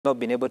not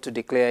been able to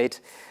declare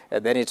it,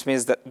 then it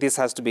means that this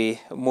has to be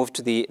moved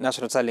to the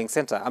National Tallying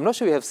Center. I'm not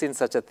sure we have seen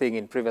such a thing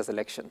in previous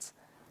elections.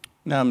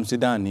 Naam,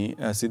 sidhani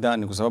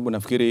kwa sababu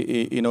nafikiri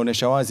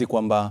inaonesha wazi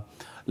kwamba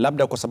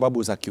labda kwa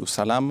sababu za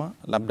kiusalama,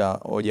 labda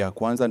hoja ya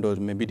kwanza ndio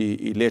imebidi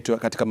iletwe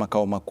katika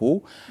makao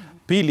makuu.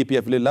 Pili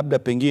pia vile labda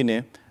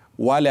pengine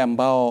wale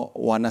ambao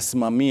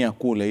wanasimamia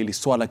kule ili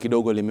swala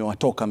kidogo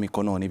limewatoka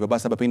mikononi. Hivyo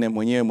basi pengine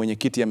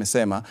mwenyekiti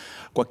amesema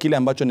kwa kile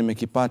ambacho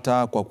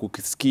nimekipata kwa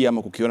kukisikia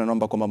ama kukiona,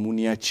 naomba kwamba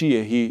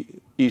muniachie hii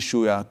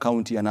issue ya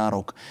kaunti ya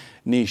Narok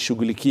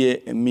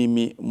nishughulikie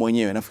mimi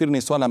mwenyewe. Nafikiri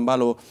ni swala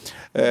ambalo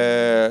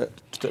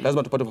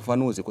lazima tupate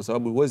ufafanuzi, kwa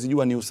sababu huwezi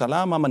jua ni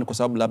usalama ama ni kwa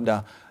sababu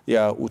labda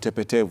ya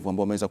utepetevu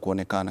ambao umeweza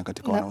kuonekana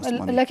katika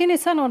wanaosimamia. Lakini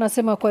sana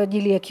wanasema kwa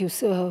ajili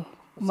ya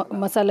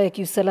masala ya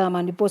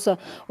kiusalama ndiposa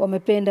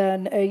wamependa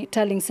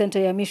tallying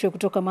center ya mishwe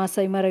kutoka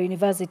Masai Mara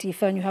University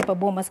ifanywe hapa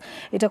Bomas.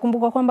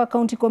 Itakumbuka kwamba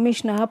county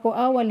commissioner hapo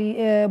awali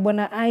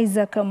bwana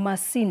Isaac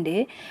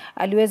Masinde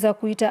aliweza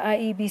kuita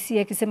IEBC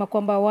akisema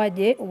kwamba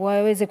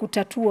waweze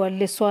kutatua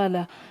lile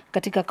swala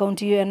katika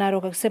kaunti hiyo ya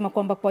Narok, akisema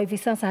kwamba kwa hivi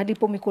sasa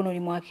hadipo mikononi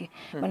mwake.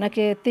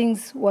 Manake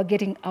things were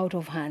getting out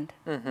of hand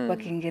kwa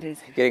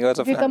Kiingereza.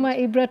 Kama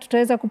Ibra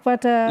tutaweza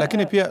kupata,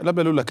 lakini pia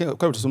labda Lula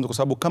kwa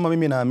sababu kama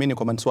mimi naamini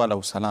kwa masuala ya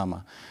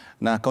usalama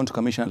na county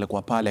commissioner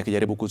alikuwa pale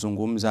akijaribu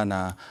kuzungumza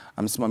na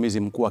msimamizi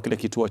mkuu wa kile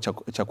kituo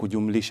cha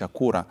kujumlisha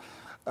kura,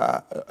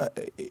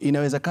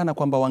 inawezekana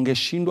kwamba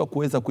wangeshindwa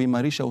kuweza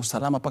kuimarisha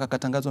usalama paka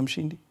katangazwa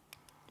mshindi?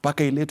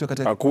 Paka iletwe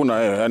katika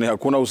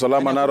hakuna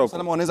usalama Narok.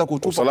 Usalama unaweza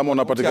kutupa. Usalama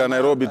unapatikana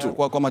Nairobi tu.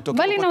 Kwa matokeo.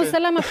 Bali na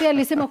usalama pia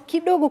alisema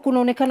kidogo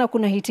kunaonekana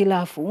kuna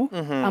hitilafu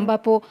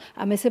ambapo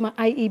amesema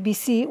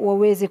IEBC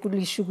waweze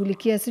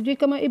kulishughulikia. Sijui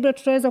kama Ibra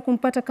tutaweza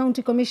kumpata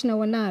county commissioner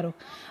wa Narok.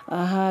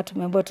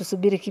 Tumeambiwa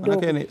tusubiri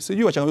kidogo.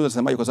 Sijui wachanganuzi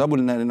wasemaje, kwa sababu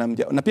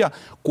na pia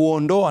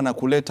kuondoa na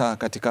kuleta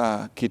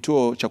katika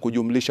kituo cha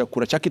kujumlisha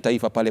kura cha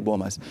kitaifa pale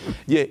Bomas.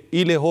 Je,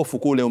 ile hofu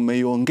kule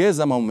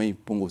umeiongeza ama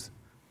umeipunguza?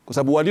 Kwa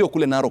sababu walio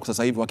kule Narok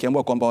sasa hivi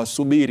wakiambiwa kwamba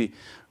wasubiri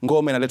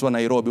ngome inaletwa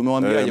Nairobi,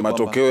 umewaambiaje kwamba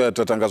matokeo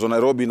yatatangazwa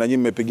Nairobi na nyinyi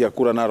mmepigia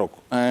kura Narok?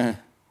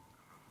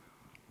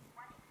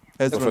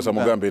 Profesa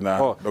Mugambi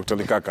na Dr.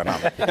 Likaka na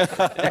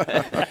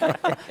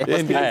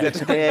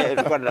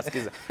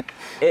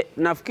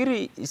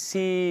nafikiri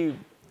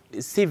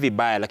si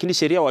vibaya, lakini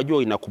sheria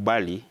wajua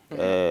inakubali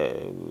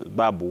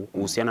babu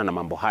kuhusiana na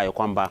mambo hayo,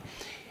 kwamba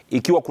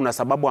ikiwa kuna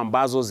sababu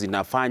ambazo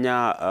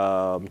zinafanya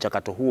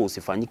mchakato huo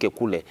usifanyike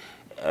kule,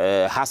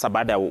 hasa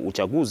baada ya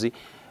uchaguzi,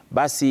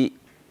 basi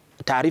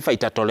taarifa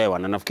itatolewa,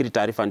 na nafikiri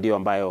taarifa ndio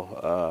ambayo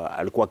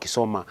alikuwa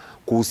akisoma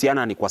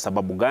kuhusiana ni kwa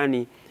sababu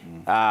gani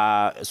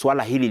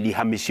swala hili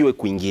lihamishiwe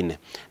kwingine.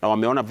 Na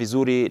wameona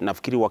vizuri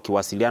nafikiri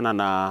wakiwasiliana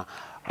na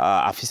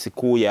afisi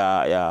kuu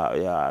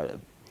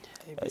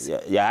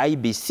ya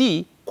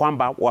IBC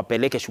kwamba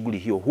wapeleke shughuli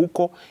hiyo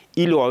huko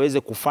ili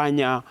waweze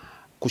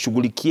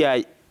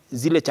kushughulikia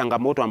zile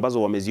changamoto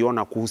ambazo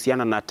wameziona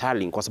kuhusiana na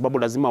tallying, kwa sababu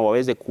lazima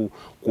waweze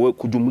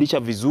kujumlisha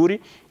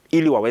vizuri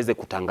ili waweze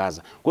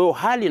kutangaza. Kwa hiyo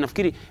hali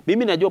nafikiri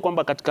mimi najua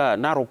kwamba katika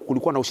Narok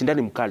kulikuwa na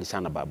ushindani mkali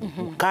sana babu.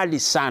 Mkali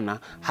sana,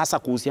 hasa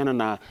kuhusiana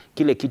na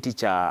kile kiti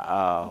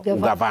cha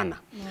gavana.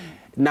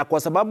 Na kwa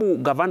sababu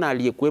gavana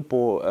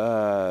aliyekuepo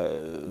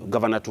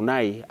gavana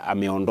Tunai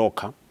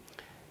ameondoka,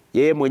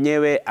 yeye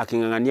mwenyewe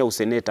akingangania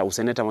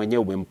useneta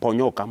mwenyewe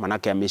umemponyoka,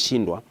 manake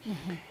ameshindwa.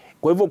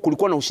 Kwa hivyo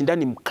kulikuwa na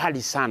ushindani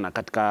mkali sana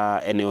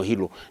katika eneo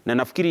hilo. Na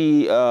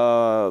nafikiri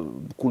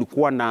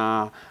kulikuwa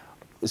na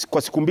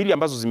kwa siku mbili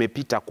ambazo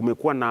zimepita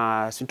kumekuwa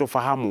na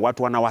sintofahamu,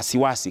 watu wana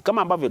wasiwasi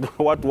kama ambavyo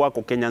watu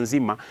wako Kenya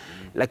nzima.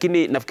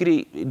 Lakini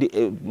nafikiri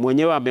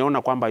mwenyewe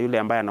ameona kwamba yule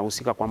ambaye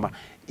anahusika kwamba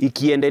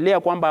ikiendelea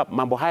kwamba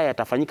mambo haya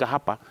yatafanyika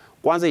hapa,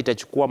 kwanza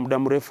itachukua muda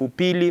mrefu,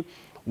 pili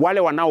wale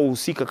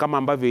wanaohusika kama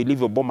ambavyo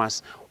ilivyo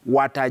Bomas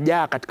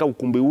watajaa katika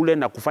ukumbi ule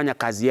na kufanya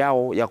kazi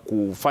yao ya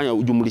kufanya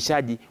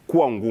ujumlishaji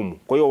kuwa ngumu.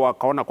 Kwa hiyo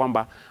wakaona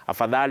kwamba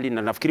afadhali,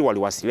 na nafikiri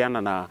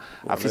waliwasiliana na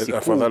afisi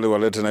kuu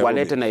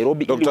walete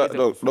Nairobi.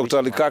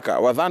 Dr. Likaka,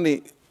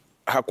 wadhani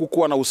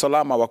hakukuwa na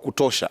usalama wa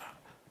kutosha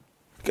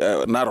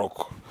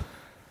Narok?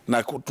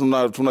 Na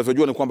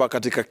tunavyojua ni kwamba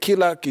katika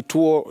kila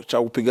kituo cha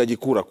upigaji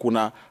kura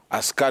kuna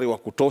askari wa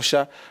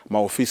kutosha,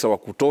 maofisa wa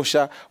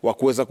kutosha wa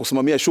kuweza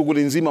kusimamia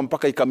shughuli nzima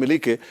mpaka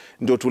ikamilike,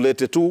 ndio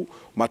tulete tu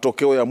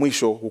matokeo ya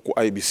mwisho huku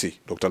IBC.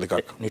 Dr.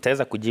 Likaka.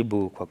 Nitaweza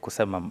kujibu kwa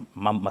kusema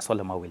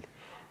masuala mawili.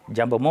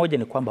 Jambo moja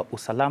ni kwamba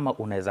usalama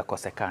unaweza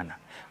kosekana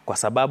kwa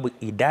sababu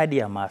idadi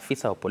ya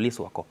maafisa wa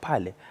polisi wako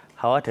pale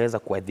hawataweza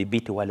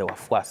kuwadhibiti wale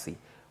wafuasi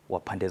wa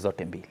pande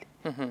zote mbili.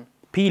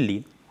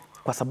 Pili,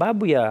 kwa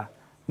sababu ya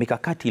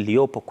mikakati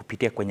iliyopo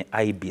kupitia kwenye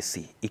IBC,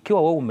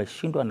 ikiwa wewe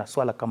umeshindwa na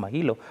swala kama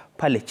hilo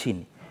pale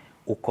chini,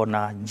 uko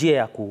na njia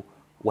ya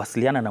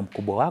kuwasiliana na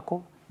mkubwa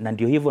wako, na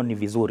ndio hivyo ni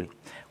vizuri.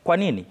 Kwa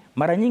nini?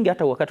 Mara nyingi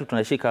hata wakati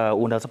tunashika,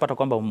 unapata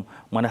kwamba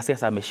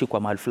mwanasiasa ameshikwa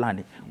mahali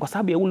fulani kwa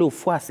sababu ya ule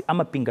ufuasi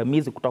ama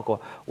pingamizi kutoka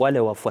wale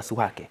wafuasi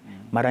wake.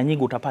 Mara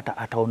nyingi utapata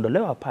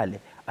ataondolewa pale,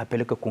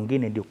 apeleke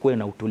kwingine ndio kuwe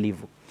na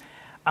utulivu.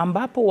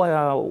 ambapo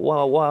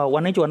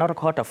wananchi wa Narok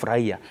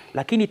hawatafurahia,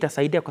 lakini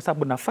itasaidia kwa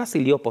sababu nafasi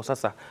iliyopo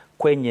sasa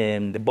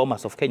kwenye the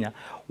Bomas of Kenya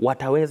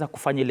wataweza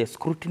kufanya ile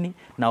scrutiny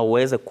na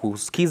waweze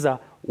kusikiza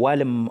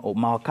wale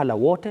mawakala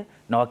wote,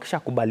 na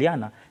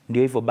wakishakubaliana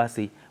ndio hivyo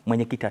basi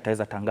mwenyekiti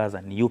ataweza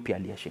tangaza ni yupi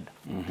aliyeshinda.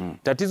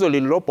 Tatizo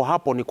lililopo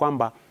hapo ni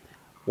kwamba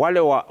wale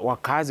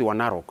wakazi wa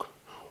Narok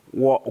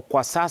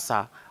kwa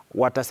sasa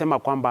watasema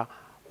kwamba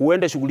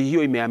huenda shughuli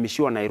hiyo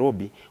imehamishiwa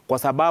Nairobi kwa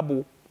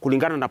sababu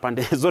kulingana na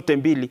pande zote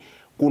mbili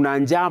kuna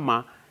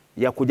njama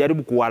ya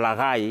kujaribu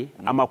kuwalaghai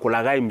ama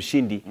kulaghai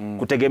mshindi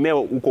kutegemea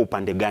uko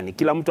upande gani.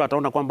 Kila mtu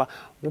ataona kwamba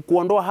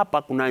kuondoa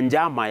hapa kuna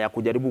njama ya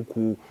kujaribu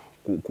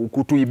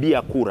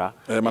kutuibia kura.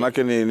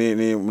 Manake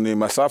ni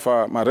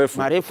masafa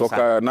marefu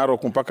toka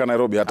Narok mpaka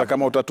Nairobi, hata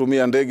kama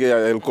utatumia ndege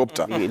ya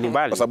helikopta,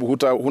 kwa sababu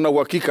huna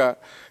uhakika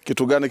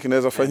kitu gani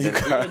kinaweza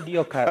fanyika.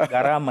 Ndio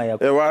gharama ya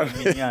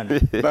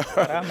kuaminiana.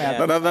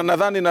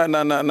 Nadhani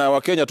na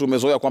Wakenya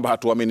tumezoea kwamba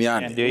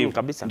hatuaminiani.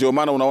 Ndio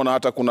maana unaona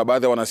hata kuna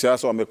baadhi ya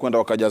wanasiasa wamekwenda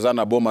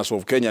wakajazana Bomas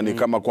of Kenya, ni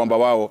kama kwamba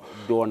wao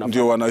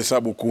ndio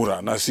wanahesabu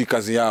kura na si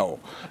kazi yao.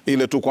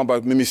 Ile tu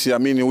kwamba mimi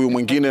siamini huyu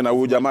mwingine na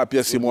huyu jamaa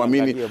pia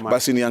simuamini,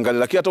 basi niangalie.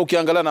 Lakini hata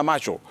ukiangalia na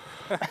macho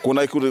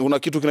kuna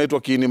kitu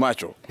kinaitwa kiini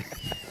macho.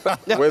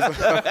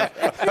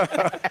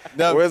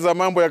 Weza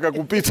mambo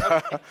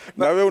yakakupita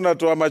na wewe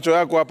unatoa macho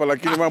yako hapa,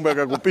 lakini mambo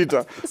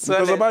yakakupita.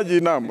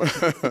 Mtazamaji, naam.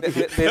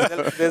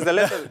 There's a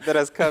letter that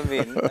has come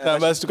in.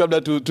 Basi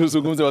kabla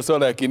tuzungumze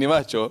masuala ya kiini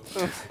macho,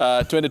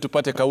 twende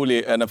tupate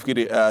kauli,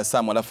 nafikiri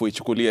Sam, alafu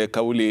ichukulie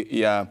kauli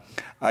ya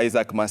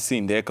Isaac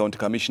Masinde, County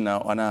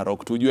Commissioner wa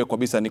Narok, tujue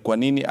kabisa ni kwa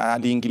nini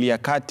aliingilia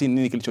kati,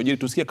 nini kilichojiri.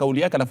 Tusikie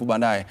kauli yake alafu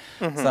baadaye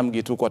Sam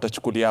Gituko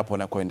atachukulia hapo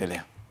na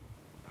kuendelea.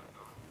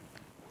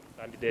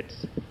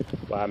 Candidates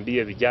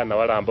waambie vijana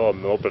wale ambao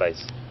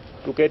wamemobilize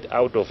to get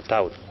out of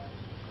town,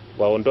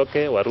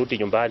 waondoke, warudi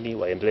nyumbani,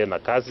 waendelee na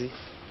kazi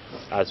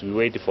as we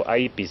wait for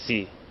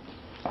IEBC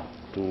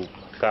to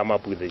come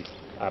up with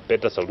a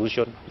better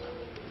solution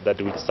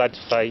that will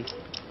satisfy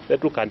the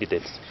two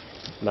candidates,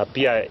 na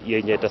pia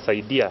yenye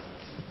itasaidia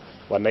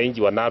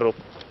wananchi wa Narok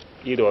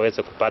ili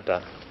waweze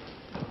kupata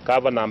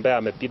gavana ambaye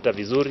amepita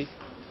vizuri,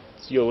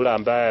 sio ule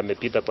ambaye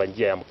amepita kwa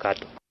njia ya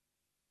mkato.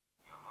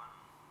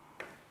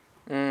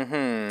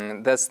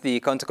 That's the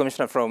County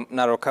Commissioner from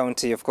Narok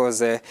County, of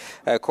course,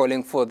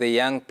 calling for the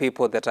young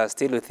people that are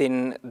still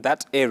within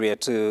that area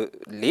to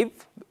leave,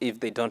 if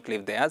they don't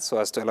live there, so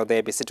as to allow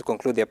the IEBC to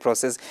conclude their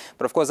process.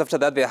 But of course, after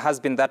that, there has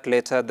been that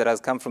letter that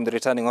has come from the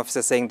returning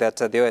officer saying that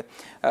the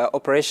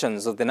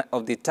operations of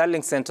the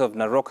tallying center of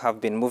Narok have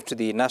been moved to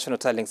the National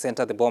Tallying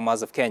Center, the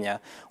Bomas of Kenya,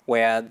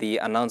 where the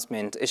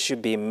announcement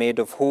should be made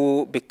of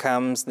who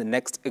becomes the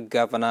next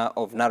governor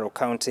of Narok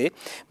County.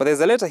 But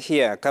there's a letter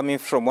here coming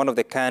from one of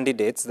the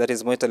candidates, that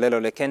is Moitalelo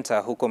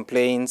Lekenta, who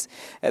complains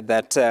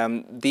that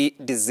the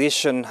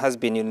decision has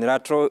been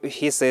unilateral.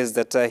 He says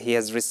that he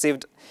has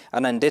received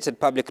an undated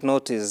public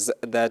notice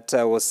that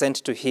was sent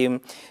to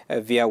him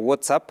via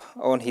WhatsApp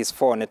on his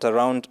phone at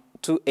around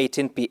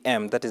 2:18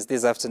 p.m. That is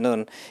this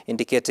afternoon,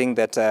 indicating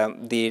that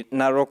the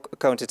Narok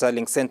County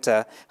Tallying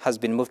Center has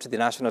been moved to the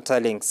National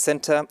Tallying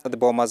Center at the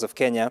Bomas of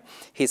Kenya.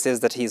 He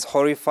says that he is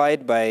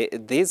horrified by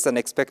this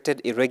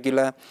unexpected,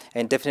 irregular,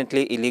 and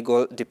definitely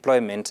illegal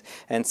deployment,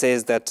 and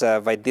says that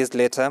by this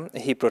letter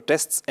he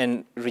protests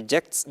and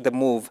rejects the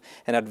move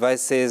and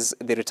advises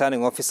the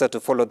returning officer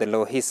to follow the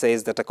law. He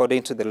says that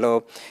according to the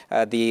law,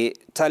 the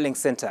Tallying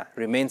Center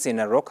remains in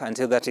Narok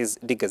until that is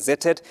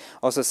degazetted.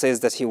 Also says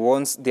that he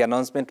wants the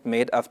announcement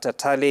made after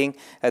tallying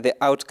the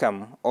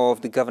outcome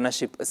of the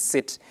governorship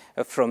seat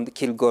from the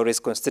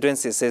Kilgoris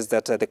constituency. Says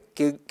that the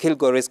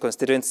Kilgoris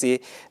constituency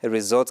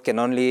results can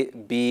only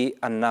be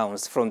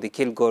announced from the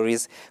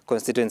Kilgoris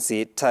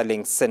constituency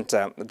tallying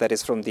center, that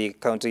is from the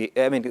county,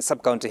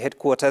 sub-county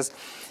headquarters.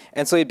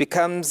 And so it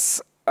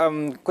becomes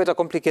quite a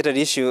complicated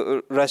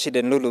issue, Rashid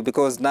and Lulu,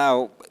 because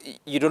now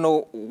you don't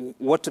know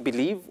what to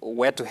believe,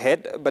 where to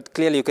head, but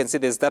clearly you can see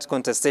there's that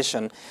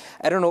contestation.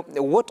 I don't know,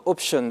 what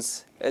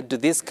options do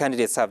these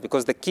candidates have?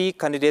 Because the key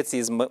candidates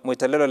is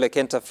Moitalelo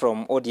Lekenta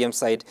from ODM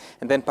side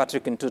and then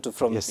Patrick Ntutu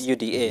from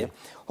UDA.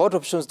 What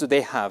options do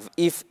they have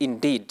if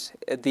indeed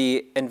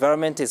the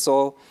environment is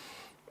so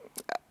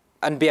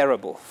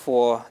unbearable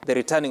for the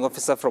returning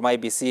officer from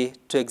IBC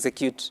to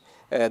execute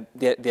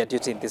their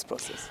duty in this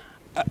process?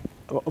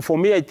 For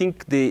me, I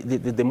think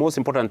the most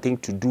important thing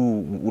to do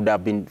would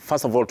have been,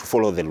 first of all, to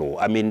follow the law.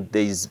 I mean,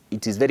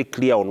 it is very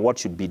clear on what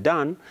should be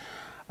done,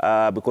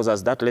 because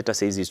as that letter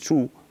says, it's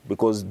true,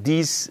 because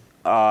these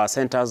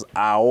centers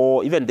are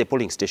all, even the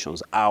polling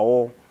stations are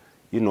all,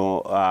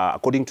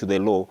 according to the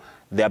law,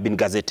 they have been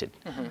gazetted.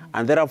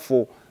 And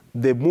therefore,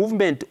 the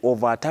movement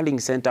of a tallying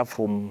center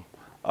from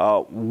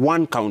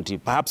one county,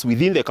 perhaps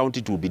within the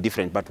county it will be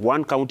different, but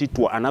one county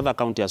to another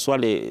county, as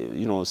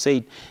Swale,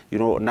 said,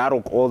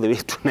 Narok all the way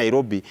to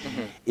Nairobi,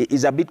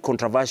 is a bit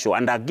controversial.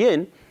 And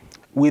again,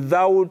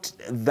 without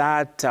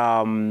that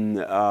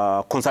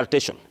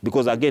consultation,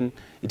 because again,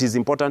 it is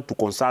important to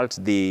consult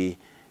the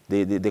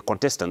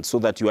contestants so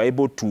that you are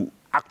able to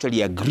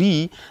actually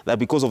agree that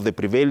because of the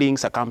prevailing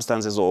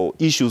circumstances or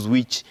issues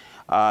which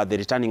the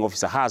returning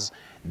officer has,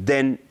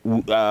 then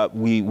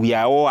we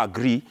are all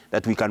agree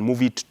that we can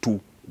move it to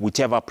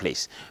whichever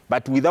place.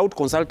 But without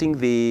consulting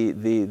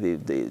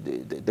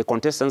the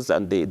contestants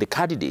and the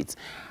candidates,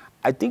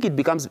 I think it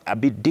becomes a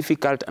bit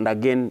difficult. And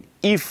again,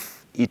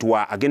 if it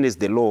were against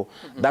the law,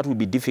 that would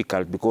be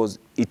difficult because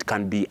it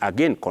can be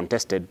again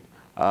contested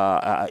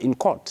in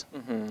court.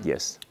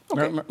 Yes.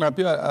 Okay. Na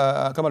pia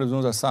kama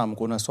alizungumza Sam,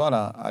 kuna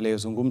swala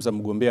aliyezungumza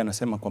mgombea,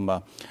 anasema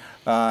kwamba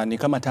ni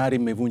kama tayari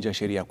mmevunja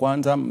sheria.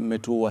 Kwanza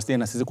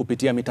mmetuwasiliana na sisi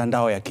kupitia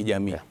mitandao ya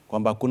kijamii,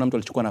 kwamba kuna mtu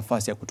alichukua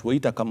nafasi ya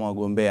kutuita kama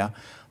wagombea.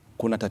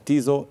 Kuna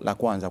tatizo la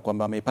kwanza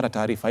kwamba ameipata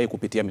taarifa hii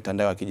kupitia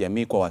mitandao ya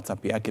kijamii kwa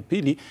WhatsApp yake.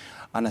 Pili,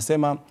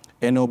 anasema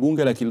eneo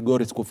bunge la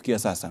Kilgoris kufikia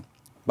sasa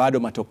bado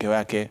matokeo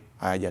yake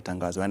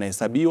hayajatangazwa,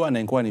 yanahesabiwa na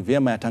ingekuwa ni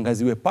vyema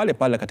yatangaziwe pale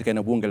pale katika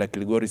eneo bunge la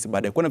Kilgoris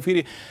baadaye. Kwa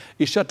nafikiri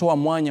ishatoa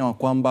mwanya wa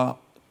kwamba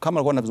kama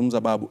alikuwa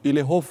anazungumza Babu,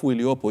 ile hofu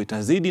iliyopo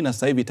itazidi, na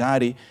sasa hivi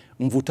tayari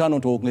mvutano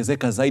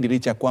utaongezeka zaidi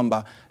licha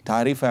kwamba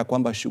taarifa ya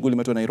kwamba shughuli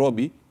imetolewa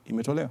Nairobi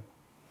imetolewa.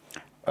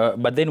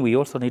 But then we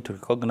also need to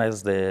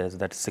recognize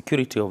that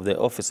security of the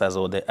officers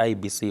or the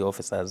IBC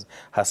officers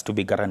has to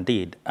be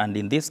guaranteed. And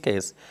in this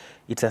case,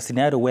 it's a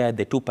scenario where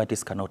the two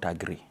parties cannot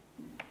agree.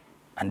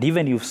 And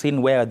even you've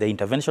seen where the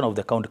intervention of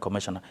the county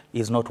commissioner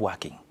is not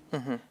working.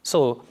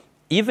 So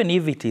even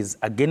if it is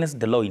against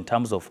the law in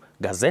terms of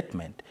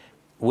gazettement,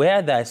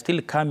 where they are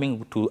still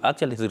coming to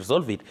actually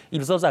resolve it,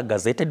 it is also a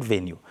gazetted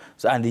venue.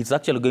 So, and it's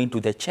actually going to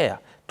the chair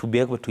to be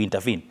able to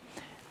intervene.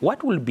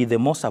 What will be the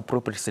most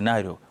appropriate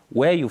scenario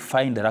where you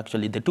find that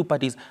actually the two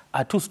parties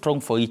are too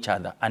strong for each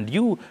other and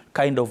you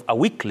kind of a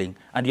weakling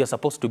and you're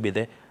supposed to be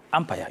the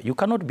umpire? You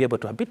cannot be able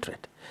to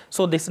arbitrate.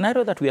 So the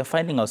scenario that we are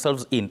finding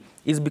ourselves in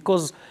is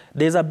because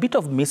there's a bit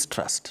of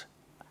mistrust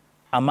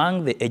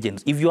among the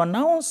agents. If you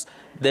announce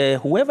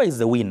whoever is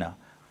the winner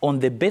on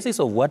the basis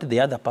of what the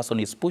other person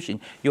is pushing,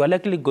 you are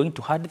likely going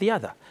to hurt the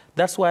other.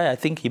 That's why I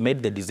think he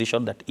made the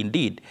decision that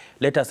indeed,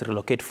 let us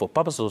relocate for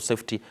purposes of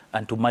safety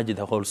and to manage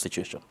the whole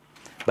situation.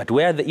 But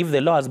if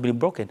the law has been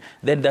broken,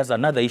 then there's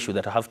another issue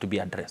that have to be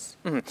addressed.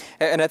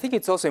 And I think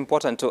it's also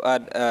important to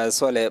add,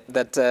 Swale,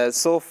 that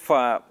so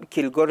far,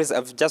 Kilgoris,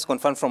 I've just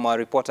confirmed from our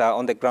reporter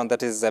on the ground,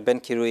 that is Ben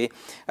Kirui,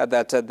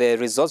 that the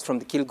results from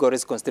the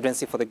Kilgoris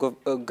constituency for the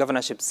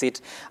governorship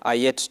seat are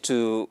yet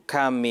to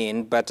come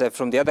in. But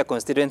from the other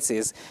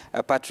constituencies,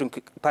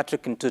 Patrick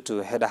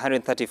Ntutu had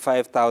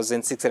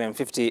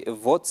 135,650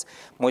 votes.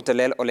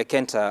 Moitalel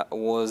Olekenta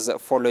was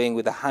following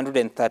with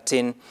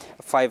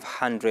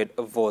 113,500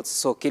 votes.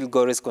 So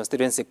Kilgoris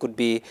constituency could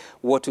be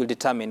what will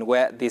determine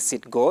where this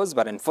seat goes.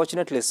 But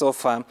unfortunately, so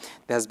far,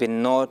 there has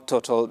been no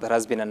total that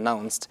has been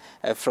announced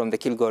from the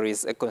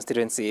Kilgoris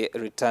constituency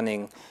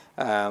returning,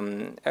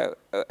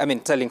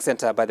 tallying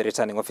center by the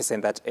returning officer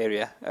in that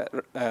area.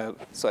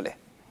 Swale.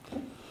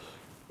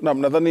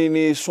 Nadhani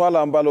ni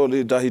swala ambalo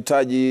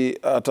litahitaji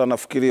hata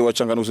nafikiri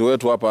wachanganuzi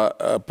wetu hapa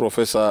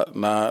Profesa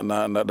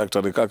na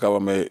Daktari Kaka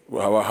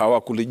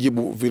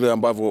hawakulijibu vile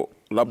ambavyo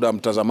labda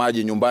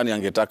mtazamaji nyumbani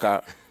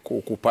angetaka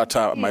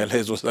kupata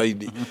maelezo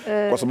zaidi.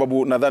 Kwa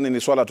sababu nadhani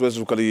ni swala tuwezi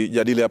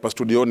tukalijadili hapa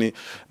studioni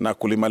na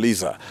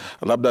kulimaliza.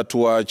 Labda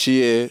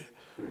tuwaachie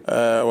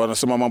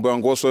wanasema mambo ya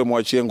Ngoso,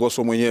 muachie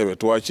Ngoso mwenyewe.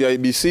 Tuwaachie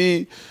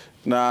IBC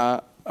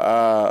na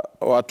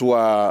watu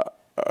wa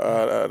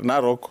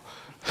Narok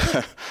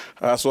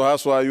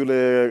haswa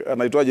yule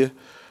anaitwaje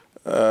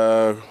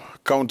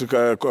county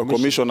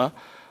commissioner,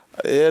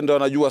 yeye ndo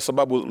anajua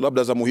sababu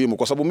labda za muhimu.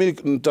 Kwa sababu mimi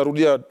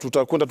nitarudia,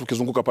 tutakwenda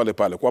tukizunguka pale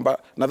pale kwamba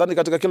nadhani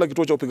katika kila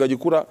kituo cha upigaji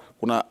kura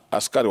kuna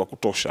askari wa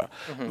kutosha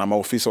na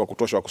maofisa wa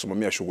kutosha wa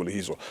kusimamia shughuli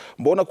hizo.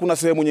 Mbona kuna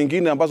sehemu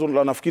nyingine ambazo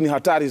nafikiri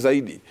hatari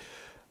zaidi,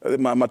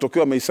 matokeo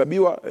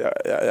yamehesabiwa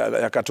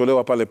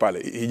yakatolewa pale pale?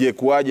 Ije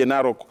kuaje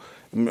Narok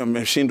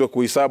mmeshindwa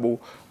kuhesabu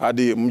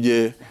hadi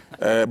mje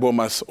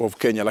Bomas of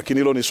Kenya? Lakini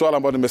hilo ni swala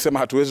ambalo nimesema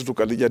hatuwezi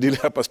tukalijadili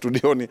hapa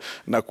studioni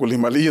na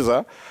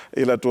kulimaliza,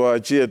 ila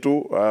tuwaachie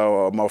tu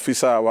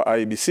maofisa wa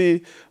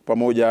IBC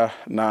pamoja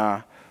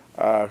na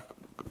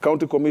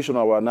county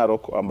commissioner wa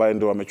Narok ambaye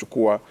ndio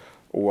wamechukua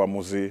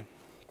uamuzi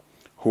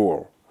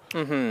huo.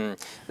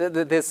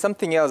 There's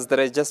something else that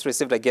I just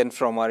received again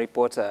from our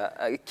reporter.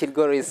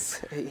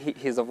 Kilgoris,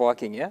 he's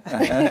overworking, yeah?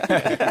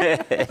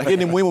 Lakini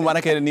ni muhimu,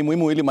 manake ni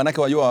muhimu ili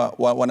manake wajua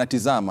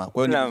wanatizama.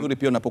 Kwa hiyo ni vizuri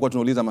pia unapokuwa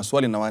tunauliza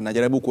maswali na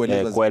wanajaribu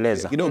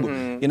kueleza kidogo,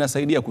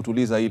 inasaidia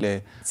kutuliza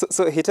ile.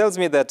 So he tells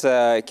me that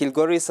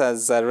Kilgoris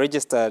has a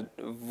registered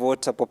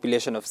voter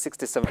population of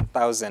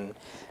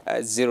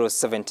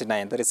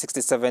 67,079. That is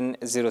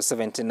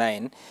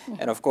 67,079.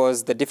 And of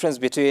course, the difference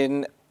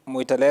between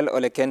Muitalel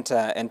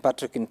Olekenta and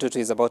Patrick Ntutu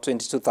is about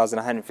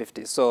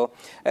 22,150. So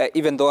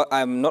even though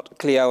I'm not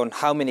clear on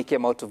how many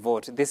came out to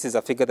vote, this is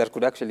a figure that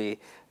could actually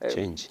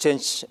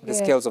change the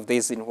scales of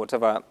this in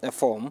whatever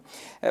form.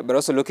 But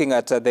also looking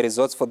at the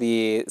results for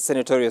the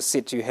senatorial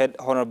seat, you had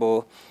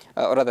Honorable,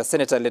 or rather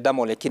Senator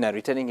Ledamo Lekina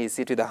returning his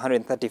seat with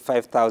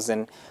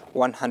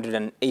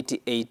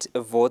 135,188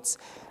 votes.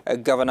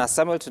 Governor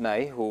Samuel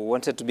Tunai, who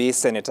wanted to be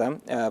senator,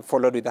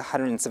 followed with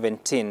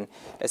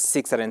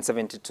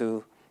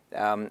 117,672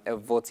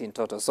 votes in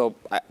total. So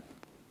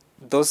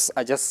those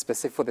are just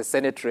specific for the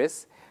Senate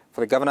race.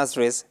 For the governor's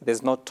race,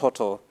 there's no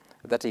total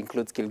that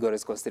includes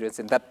Kilgore's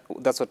constituency.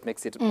 That's what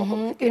makes it more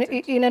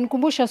complicated.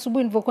 Inanikumbusha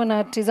asubuhi nilipokuwa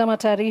natizama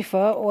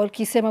taarifa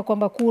wakisema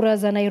kwamba kura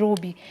za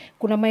Nairobi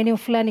kuna maeneo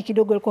fulani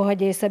kidogo yalikuwa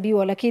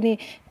hajahesabiwa, lakini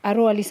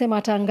Aro alisema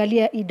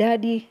ataangalia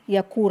idadi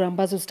ya kura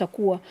ambazo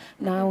zitakuwa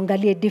na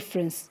angalie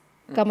difference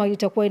kama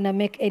itakuwa ina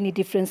make any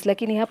difference,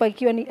 lakini hapa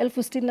ikiwa ni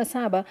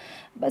 67,000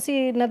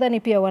 basi nadhani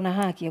pia wana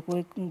haki ya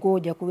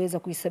kungoja kuweza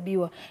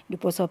kuhesabiwa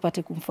ndipo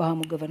wapate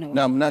kumfahamu gavana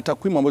wao. Na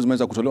takwimu ambazo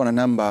zimeweza kutolewa na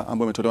namba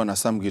ambayo imetolewa na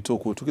Sam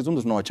Gituku,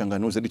 tukizungumza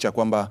tunawachanganuzi licha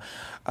kwamba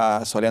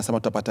swali anasema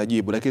tutapata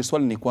jibu, lakini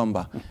swali ni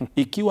kwamba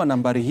ikiwa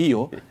nambari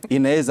hiyo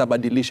inaweza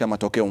badilisha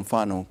matokeo,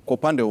 mfano kwa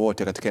upande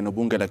wote katika eneo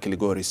bunge la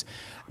Kilgoris,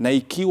 na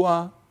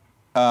ikiwa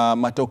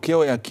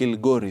matokeo ya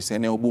Kilgoris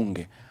eneo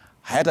bunge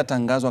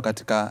hayatatangazwa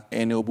katika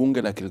eneo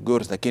bunge la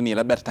Kilgoris, lakini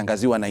labda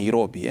tatangaziwa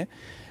Nairobi,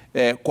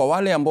 kwa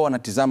wale ambao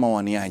wanatizama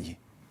waniaji,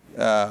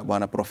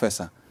 bwana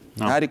profesa,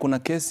 tayari kuna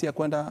kesi ya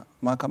kwenda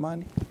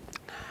mahakamani?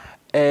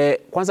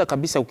 Kwanza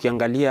kabisa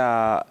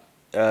ukiangalia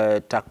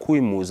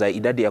takwimu za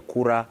idadi ya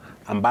kura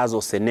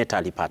ambazo seneta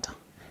alipata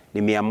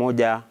ni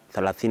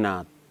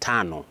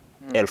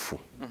 135,000.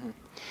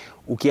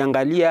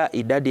 Ukiangalia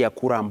idadi ya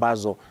kura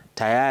ambazo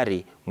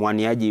tayari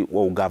mwaniaji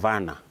wa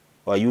ugavana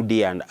wa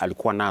UDA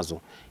alikuwa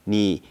nazo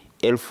ni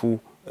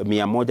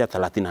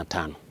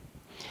 1,135.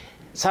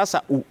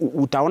 Sasa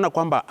utaona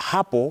kwamba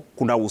hapo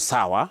kuna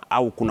usawa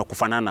au kuna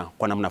kufanana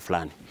kwa namna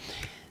fulani.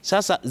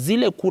 Sasa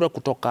zile kura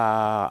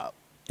kutoka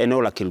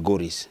eneo la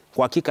Kilgoris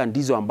kwa hakika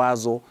ndizo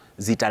ambazo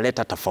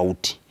zitaleta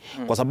tofauti.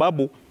 Kwa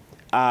sababu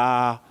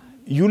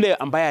yule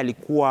ambaye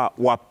alikuwa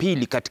wa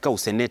pili katika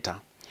useneta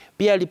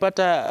pia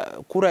alipata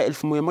kura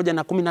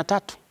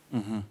 1,113.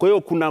 Kwa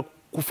hiyo kuna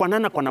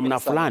kufanana kwa namna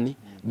fulani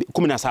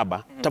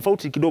 17,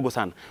 tofauti kidogo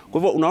sana.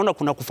 Kwa hivyo unaona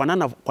kuna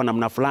kufanana kwa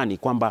namna fulani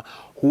kwamba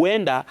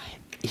huenda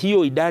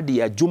hiyo idadi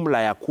ya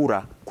jumla ya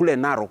kura kule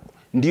Narok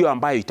ndio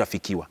ambayo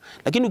itafikiwa.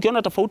 Lakini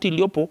ukiona tofauti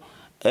iliyopo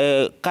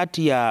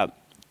kati ya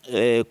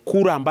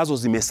kura ambazo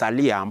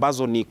zimesalia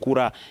ambazo ni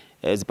kura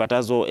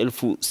zipatazo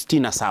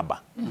 67,000.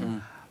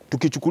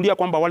 Tukichukulia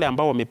kwamba wale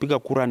ambao wamepiga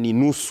kura ni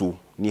nusu,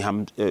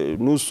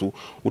 nusu,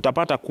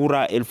 utapata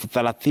kura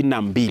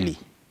 32,000.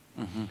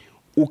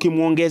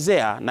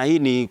 Ukimuongezea, na hii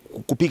ni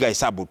kupiga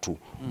hesabu tu,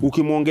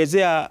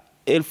 ukimuongezea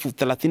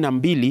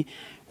 32,000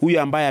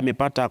 huyu ambaye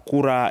amepata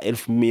kura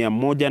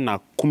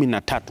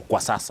 113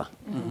 kwa sasa,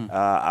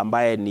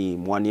 ambaye ni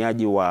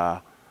mwaniaji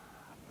wa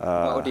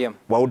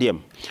ODM,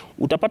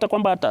 utapata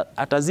kwamba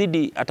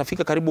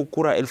atafika karibu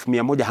kura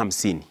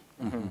 150.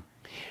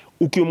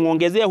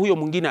 Ukimuongezea huyo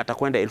mwingine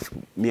atakwenda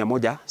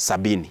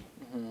 170.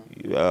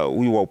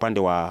 Huyu wa upande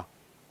wa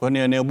kwani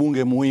eneo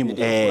bunge muhimu,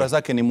 kura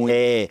zake ni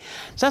muhimu.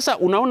 Sasa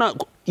unaona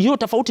hiyo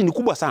tofauti ni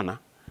kubwa sana.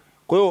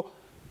 Kwa hiyo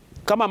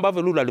kama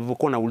ambavyo Lula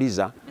alivyokuwa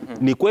nauliza,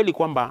 ni kweli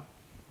kwamba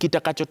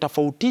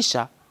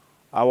kitakachotofautisha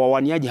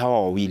wawaniaji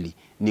hawa wawili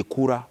ni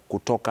kura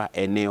kutoka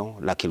eneo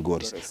la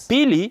Kilgoris.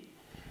 Pili,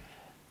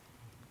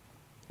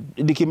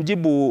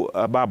 nikimjibu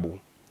Babu,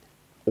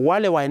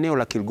 wale wa eneo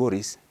la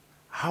Kilgoris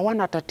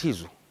hawana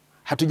tatizo.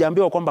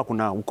 Hatujaambiwa kwamba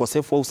kuna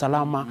ukosefu wa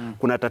usalama,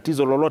 kuna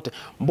tatizo lolote.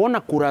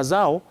 Mbona kura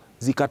zao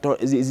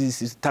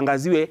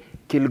zitangaziwe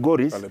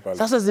Kilgoris,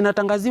 sasa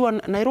zinatangaziwa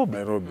Nairobi?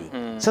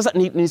 Sasa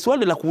ni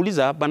swali la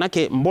kuuliza,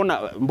 manake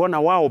mbona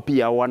wao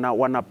pia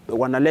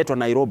wanaletwa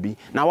Nairobi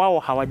na wao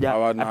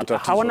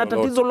hawana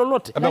tatizo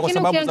lolote? Lakini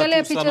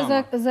ukiangalia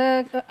picha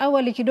za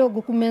awali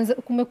kidogo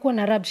kumekuwa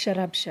na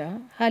rabsha,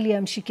 hali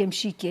ya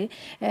mshike.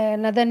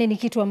 Nadhani ni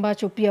kitu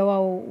ambacho pia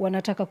wao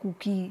wanataka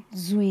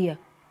kukizuia.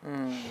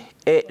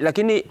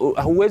 Lakini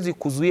huwezi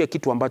kuzuia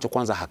kitu ambacho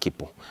kwanza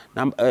hakipo.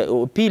 Na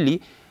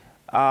pili,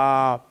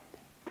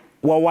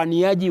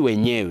 wawaniaji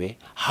wenyewe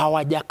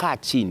hawajakaa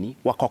chini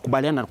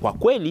wakakubaliana kwa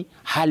kweli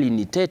hali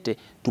ni tete,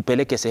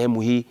 tupeleke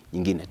sehemu hii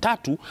nyingine.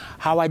 Tatu,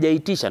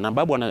 hawajaitisha, na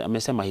Babu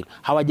amesema hilo,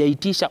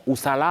 hawajaitisha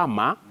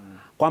usalama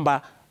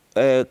kwamba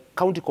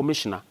county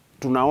commissioner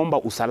tunaomba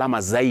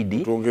usalama zaidi,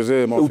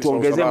 tuongezee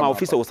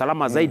maofisa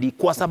usalama zaidi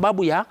kwa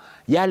sababu ya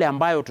yale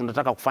ambayo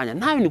tunataka kufanya.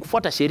 Nayo ni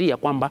kufuata sheria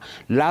kwamba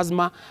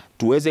lazima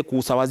tuweze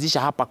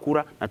kusawazisha hapa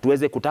kura na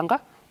tuweze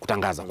kutangaza.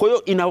 Kwa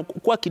hiyo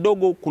inakuwa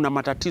kidogo kuna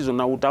matatizo,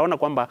 na utaona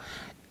kwamba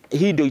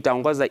hii ndio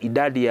itaongoza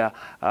idadi ya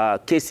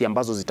kesi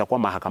ambazo zitakuwa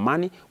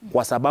mahakamani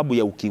kwa sababu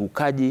ya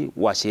ukiukaji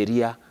wa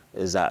sheria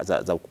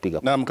za kupiga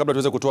kura. Naam, kabla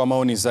tuweze kutoa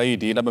maoni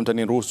zaidi, labda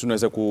mtaniruhusu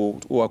tunaweze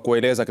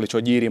kueleza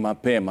kilichojiri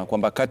mapema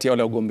kwamba kati ya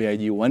wale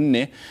wagombeaji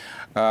wanne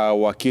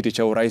wa kiti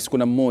cha urais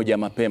kuna mmoja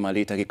mapema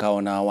aliita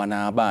kikao na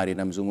wanahabari,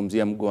 na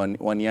mzungumzia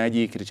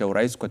mwaniaji kiti cha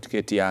urais kwa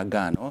tiketi ya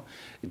Agano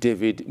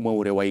David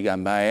Mwaure Waiga,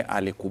 ambaye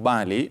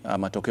alikubali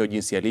matokeo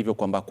jinsi yalivyo,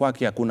 kwamba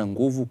kwake hakuna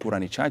nguvu, kura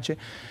ni chache.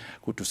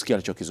 Kutusikia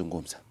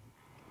alichokizungumza.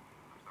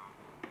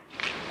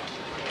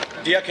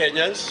 Dear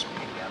Kenyans,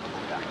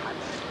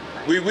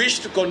 we wish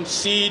to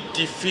concede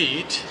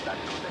defeat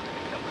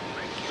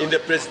in the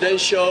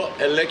presidential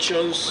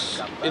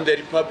elections in the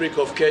Republic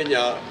of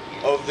Kenya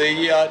of the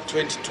year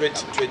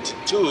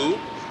 2022,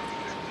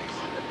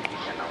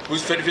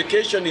 whose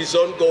verification is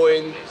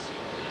ongoing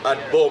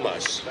at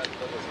Bomas.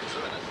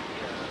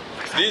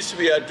 This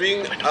we are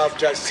doing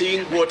after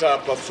seeing what our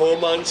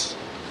performance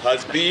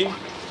has been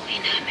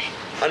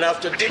and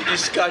after deep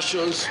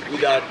discussions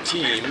with our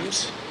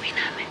teams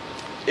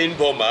in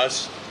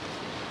Bomas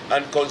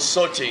and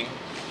consulting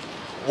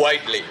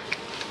widely.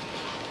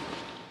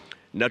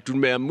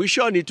 Na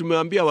mwishoni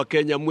tumeambia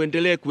Wakenya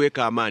muendelee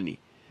kuweka amani.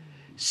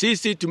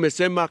 Sisi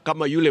tumesema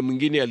kama yule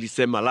mwingine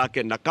alisema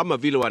lake, na kama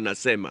vile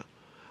wanasema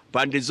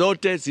pande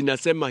zote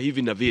zinasema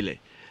hivi na vile,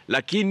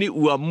 lakini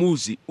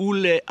uamuzi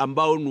ule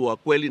ambao ni wa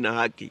kweli na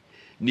haki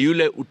ni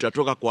yule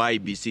utatoka kwa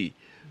IBC.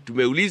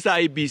 Tumeuliza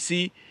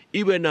IBC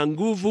iwe na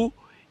nguvu,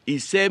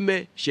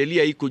 iseme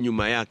sheria iko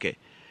nyuma yake,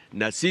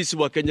 na sisi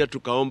wa Kenya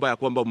tukaomba ya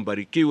kwamba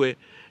mbarikiwe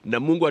na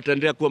Mungu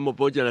ataendelea kuwa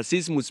pamoja na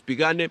sisi.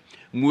 Msipigane,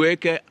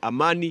 muweke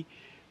amani.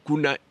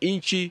 Kuna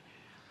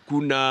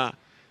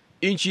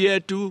inchi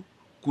yetu,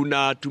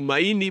 kuna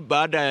tumaini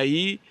baada ya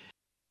hii.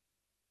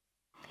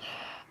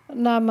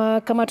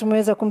 Na kama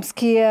tumeweza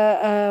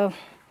kumsikia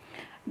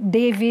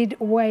David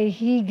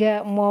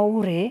Waiga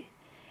Mwaure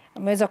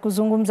ameweza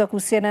kuzungumza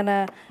kuhusiana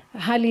na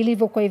hali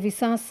ilivyo kwa hivi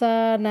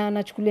sasa na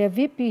anachukulia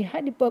vipi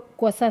hadi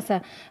kwa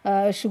sasa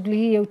shughuli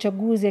hii ya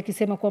uchaguzi,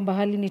 akisema kwamba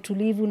hali ni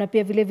tulivu, na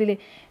pia vile vile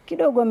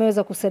kidogo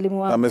ameweza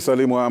kusalimu amri.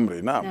 Amesalimu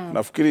amri. Naam.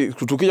 Nafikiri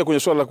tukija kwenye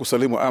swala la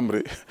kusalimu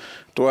amri,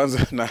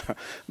 tuanze na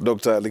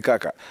Dr.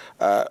 Likaka.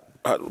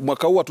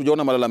 Mwaka huu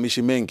hatujaona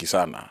malalamishi mengi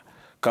sana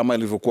kama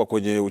ilivyokuwa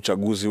kwenye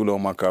uchaguzi ule wa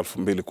mwaka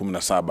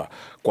 2017,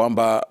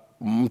 kwamba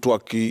mtu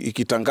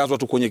ikitangazwa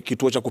tu kwenye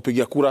kituo cha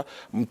kupigia kura,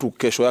 mtu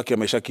kesho yake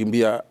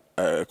ameshakimbia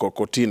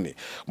kotini.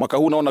 Mwaka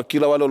huu naona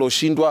kila wale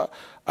walioshindwa,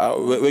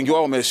 wengi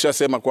wao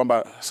wameshasema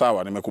kwamba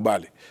sawa,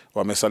 nimekubali,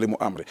 wamesalimu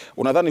amri.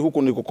 Unadhani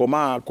huku ni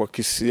kukomaa kwa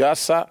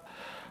kisiasa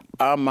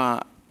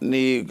ama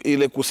ni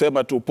ile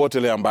kusema tu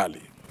potelea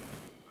mbali?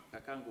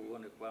 Kakangu,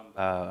 uone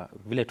kwamba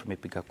vile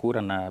tumepiga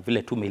kura na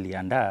vile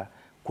tumeliandaa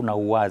kuna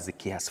uwazi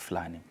kiasi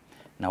fulani,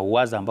 na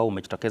uwazi ambao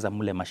umejitokeza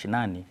mle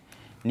mashinani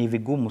ni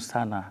vigumu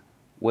sana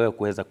wewe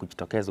kuweza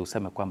kujitokeza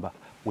useme kwamba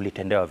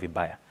ulitendewa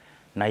vibaya,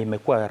 na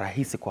imekuwa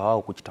rahisi kwa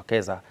wao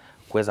kujitokeza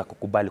kuweza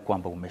kukubali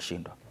kwamba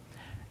umeshindwa.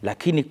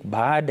 Lakini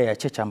baada ya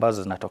cheche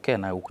ambazo zinatokea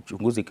na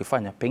uchunguzi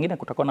ukifanya, pengine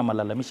kutakuwa na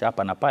malalamisho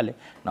hapa na pale,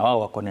 na wao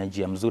wako na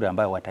njia mzuri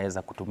ambayo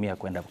wataweza kutumia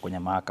kwenda kwenye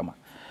mahakama.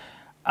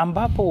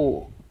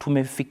 Ambapo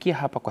tumefikia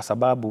hapa kwa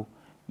sababu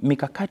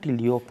mikakati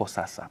iliyopo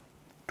sasa,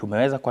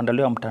 tumeweza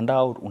kuandaliwa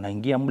mtandao,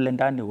 unaingia mle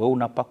ndani, wewe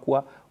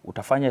unapakua,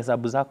 utafanya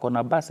hesabu zako,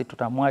 na basi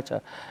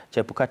tutamwacha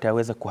Chebukati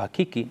aweze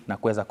kuhakiki na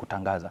kuweza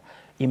kutangaza.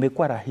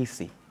 Imekuwa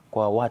rahisi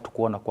kwa watu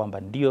kuona kwamba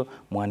ndio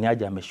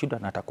mwaniaji ameshindwa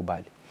na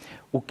atakubali.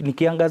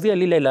 Nikiangazia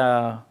lile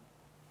la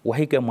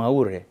Waiga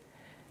Mwaure,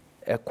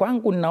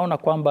 kwangu ninaona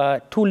kwamba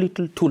too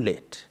little too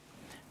late.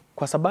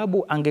 Kwa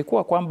sababu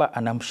angekuwa kwamba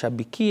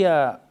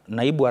anamshabikia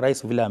naibu wa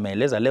rais vile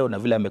ameeleza leo na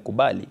vile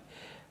amekubali,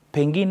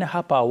 pengine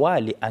hapa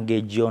awali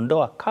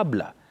angejiondoa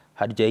kabla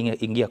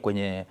hajaingia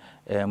kwenye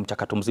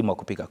mchakato mzima wa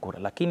kupiga kura.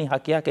 Lakini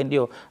haki yake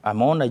ndio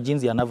ameona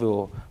jinsi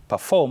anavyo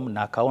perform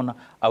na akaona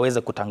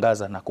aweze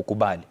kutangaza na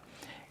kukubali.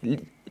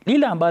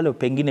 Lile ambalo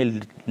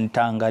pengine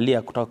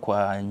nitaangalia kutoka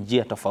kwa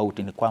njia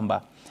tofauti ni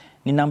kwamba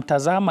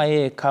ninamtazama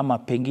yeye kama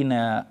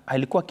pengine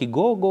alikuwa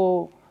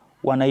kigogo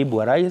wa naibu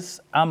wa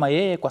rais, ama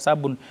yeye kwa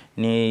sababu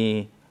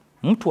ni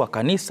mtu wa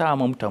kanisa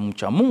ama mtu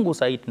mcha Mungu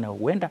zaidi na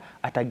huenda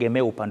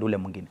atagemea upande ule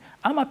mwingine,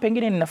 ama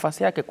pengine ni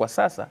nafasi yake kwa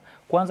sasa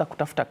kuanza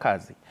kutafuta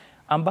kazi,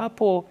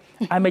 ambapo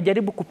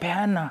amejaribu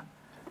kupeana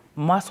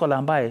masuala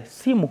ambaye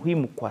si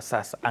muhimu kwa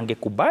sasa.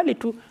 Angekubali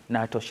tu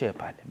na atoshee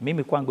pale.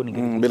 Mimi kwangu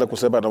bila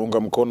kusema anaunga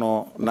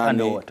mkono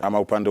nani ama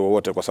upande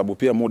wowote, kwa sababu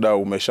pia muda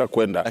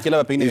umeshakwenda.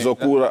 Hizo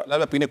kura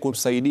labda pengine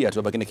kumsaidia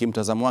tu, lakini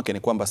kimtazamo wake ni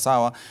kwamba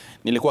sawa,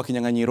 nilikuwa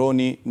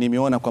kinyang'anyironi,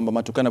 nimeona kwamba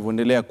matokeo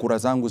yanavyoendelea kura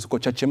zangu ziko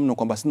chache mno,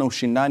 kwamba sina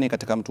ushindani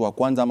katika mtu wa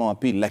kwanza ama wa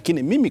pili,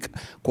 lakini mimi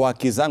kwa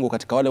haki zangu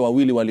katika wale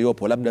wawili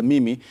waliopo, labda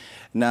mimi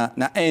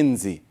na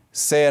enzi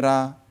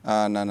sera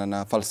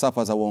na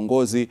falsafa za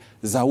uongozi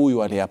za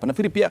huyu ali hapa.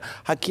 Nafikiri pia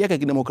haki yake ya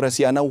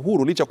kidemokrasia, ana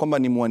uhuru licha kwamba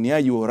ni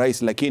mwaniaji wa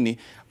rais, lakini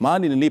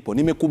mahali nilipo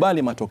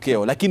nimekubali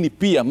matokeo, lakini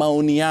pia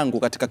maoni yangu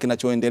katika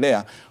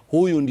kinachoendelea,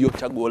 huyu ndio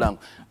chaguo langu.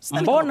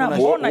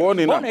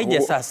 Mbona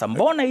ije sasa?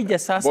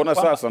 Mbona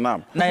sasa?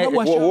 Naam.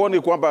 Huoni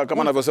kwamba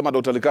kama anavyosema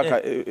Dr.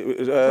 Likaka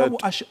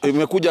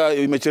imekuja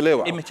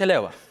imechelewa?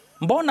 Imechelewa.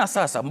 Mbona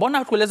sasa?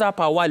 Mbona tueleza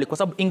hapa awali? Kwa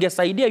sababu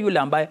ingesaidia yule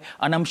ambaye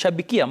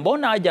anamshabikia.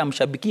 Mbona haja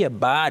amshabikie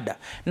baada?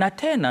 Na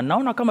tena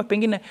naona kama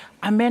pengine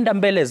ameenda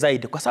mbele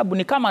zaidi, kwa sababu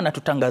ni kama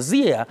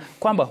anatutangazia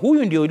kwamba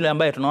huyu ndio yule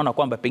ambaye tunaona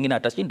kwamba pengine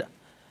atashinda.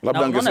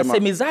 Labda Naona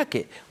semi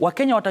zake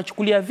Wakenya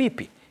watachukulia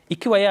vipi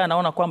ikiwa yeye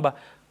anaona kwamba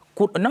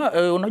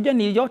unajua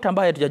ni yote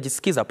ambayo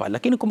hatujajisikiza pale,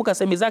 lakini kumbuka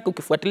semi zake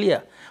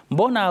ukifuatilia,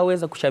 mbona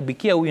aweza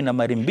kushabikia huyu na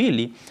mari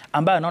mbili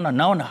ambaye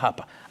naona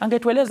hapa.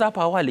 Angetueleza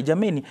hapa awali,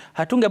 jameni,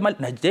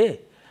 na je,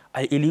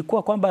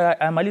 ilikuwa kwamba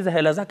amaliza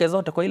hela zake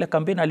zote kwa ile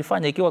kampeni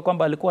alifanya, ikiwa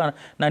kwamba alikuwa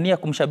na nia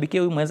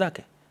kumshabikia huyu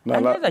mwenzake?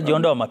 Angeweza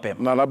jiondoa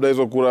mapema. Na labda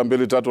hizo kura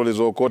 2-3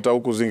 walizookota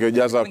huku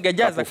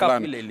zingejaza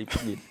kapu ile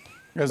ilipigwa.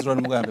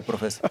 Hezron Mugambe,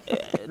 Profesa.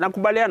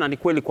 Nakubaliana, ni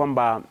kweli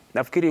kwamba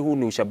nafikiri huu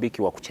ni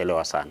ushabiki wa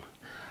kuchelewa sana.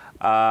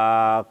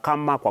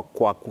 Kama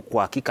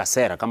kwa hakika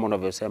sera kama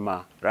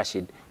unavyosema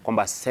Rashid,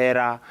 kwamba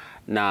sera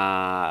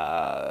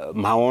na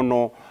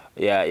maono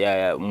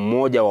ya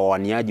mmoja wa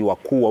waniaji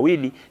wakuu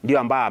wawili ndio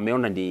ambaye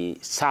ameona ni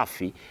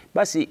safi,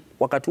 basi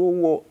wakati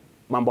huo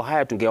mambo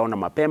haya tungeona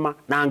mapema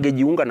na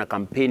angejiunga na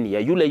kampeni ya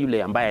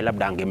yule ambaye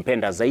labda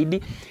angempenda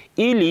zaidi,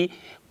 ili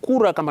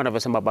kura kama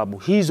anavyosema Babu,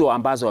 hizo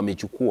ambazo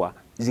wamechukua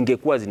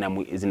zingekuwa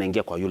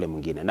zinaingia kwa yule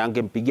mwingine na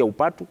angempigia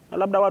upatu, na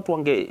labda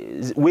watu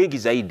wengi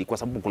zaidi, kwa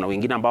sababu kuna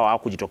wengine ambao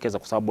hawakujitokeza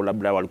kwa sababu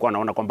labda walikuwa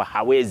wanaona kwamba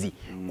hawezi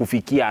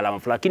kufikia alama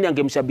fulani, lakini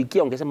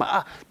angemshabikia,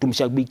 ungesema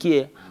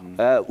tumshabikie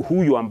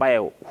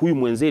huyu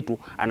mwenzetu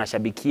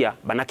anashabikia,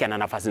 banake ana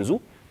nafasi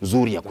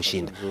nzuri ya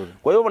kushinda.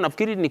 Kwa hiyo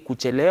nafikiri ni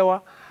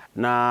kuchelewa,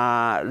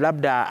 na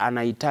labda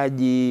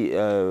anahitaji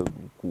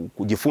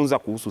kujifunza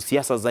kuhusu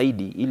siasa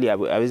zaidi ili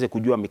aweze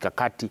kujua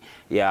mikakati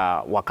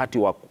ya wakati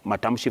wa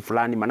matamshi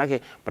fulani.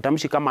 Manake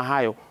matamshi kama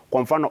hayo,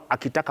 kwa mfano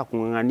akitaka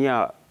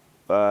kung'ang'ania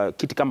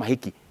kiti kama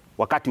hiki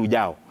wakati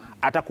ujao,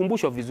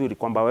 atakumbushwa vizuri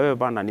kwamba wewe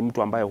bana ni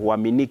mtu ambaye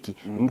huaminiki,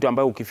 mtu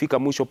ambaye ukifika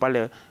mwisho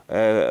pale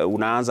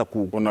unaanza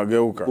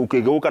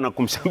ukigeuka na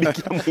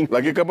kumshabikia mwingine.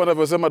 Lakini kama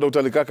anavyosema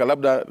Dr. Likaka,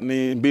 labda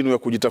ni mbinu ya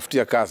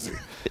kujitafutia kazi.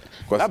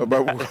 Kwa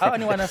sababu hawa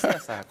ni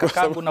wanasiasa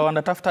kakabu, na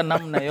wanatafuta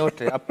namna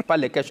yote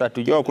pale kesho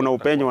atujua kuna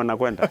upenyo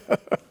wanakwenda.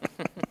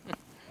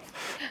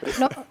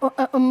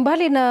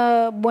 Mbali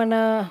na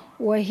bwana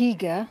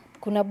Wahiga,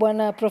 kuna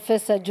bwana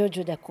Profesa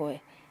George Dakoe.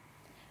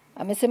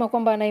 Amesema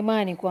kwamba ana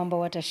imani kwamba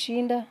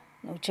watashinda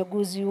na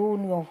uchaguzi huu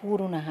ni wa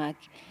uhuru na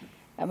haki.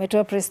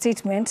 Ametoa press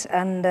statement.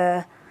 And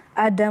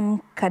Adam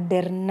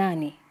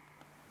Kadernani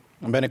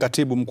ambaye ni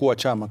katibu mkuu wa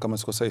chama kama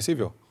sikosei,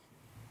 sivyo?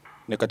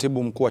 Ni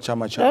katibu mkuu wa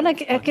chama cha. Naona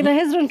kina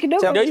Hezron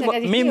kidogo.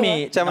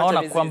 Mimi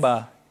naona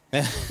kwamba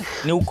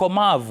ni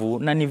ukomavu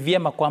na ni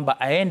vyema kwamba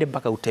aende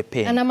mpaka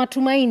utepeni. Ana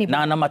matumaini. Na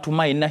ana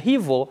matumaini, na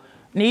hivyo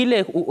ni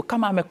ile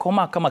kama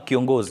amekomaa kama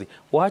kiongozi.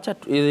 Waacha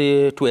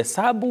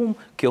tuhesabu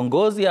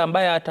kiongozi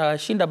ambaye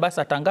atashinda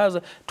basi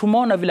atangazwe.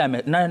 Tumeona vile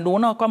na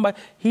unaona kwamba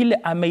ile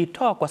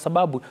ameitoa kwa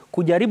sababu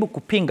kujaribu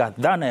kupinga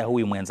dhana ya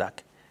huyu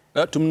mwenzake.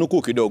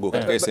 Tumnukuu kidogo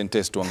katika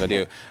sentence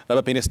tuangalie.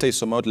 Labda pengine stay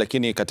so out,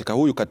 lakini katika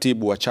huyu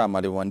katibu wa chama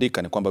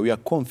alivyoandika ni kwamba we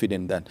are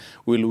confident that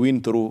we will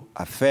win through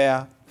a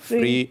fair,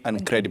 free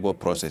and credible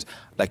process.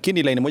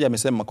 Lakini line moja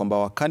amesema kwamba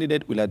our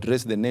candidate will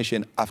address the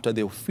nation after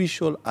the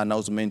official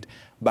announcement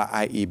by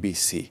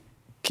IEBC.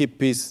 Keep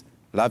peace,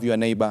 love your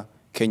neighbor,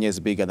 Kenya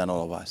is bigger than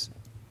all of us.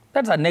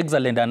 That's an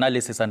excellent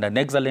analysis and an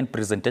excellent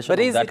presentation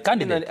of that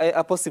candidate. But is it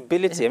a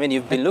possibility? I mean,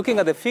 you've been looking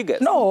at the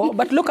figures. No,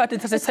 but look at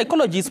it. The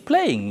psychology is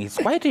playing. It's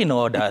quite in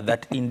order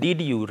that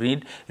indeed you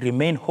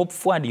remain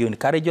hopeful and you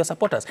encourage your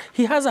supporters.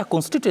 He has a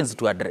constituency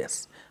to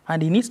address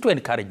and he needs to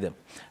encourage them.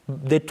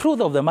 The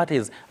truth of the matter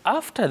is,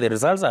 after the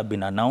results have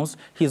been announced,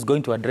 he's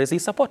going to address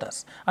his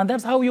supporters. And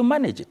that's how you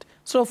manage it.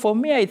 So for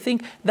me, I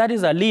think that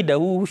is a leader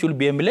who should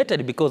be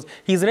emulated, because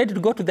he's ready to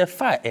go to the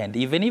far end.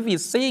 Even if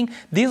he's saying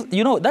this,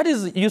 that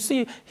is, you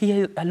see, he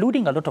is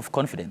alluding a lot of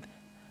confidence.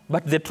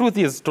 But the truth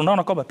is,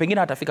 tunaona kwamba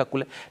pengine atafika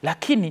kule,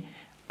 lakini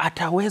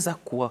ataweza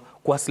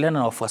kuwasiliana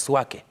na wafuasi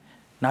wake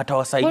na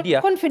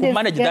atawasaidia to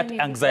manage that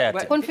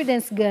anxiety.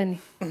 Confidence gani?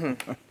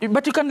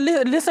 But you can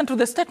listen to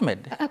the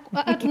statement.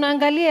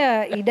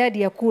 Tunaangalia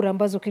idadi ya kura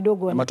ambazo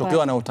kidogo wanapata. Matokeo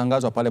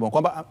yanayotangazwa pale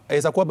kwamba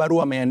aweza kuwa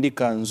barua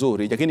ameandika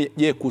nzuri, lakini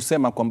je,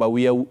 kusema kwamba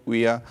we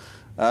are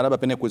labda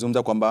pengine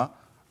kuzungumza kwamba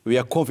we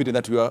are confident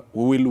that we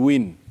will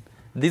win.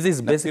 This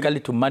is basically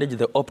to manage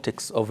the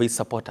optics of his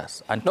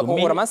supporters. And to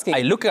me,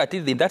 I look at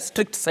it in that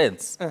strict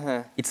sense.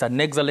 It's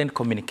an excellent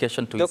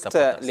communication to his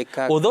supporters.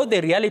 Likaka. Although the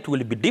reality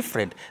will be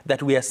different,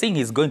 that we are seeing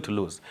he's going to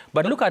lose.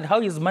 But look at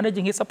how he's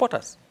managing his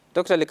supporters.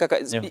 Dr.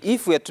 Likaka,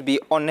 if we are to be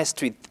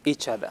honest with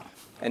each other,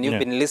 and you've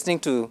been listening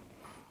to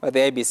the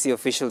IBC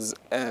officials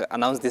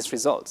announce these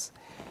results,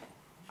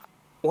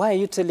 why are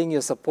you telling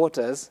your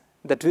supporters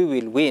that we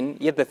will win,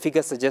 yet the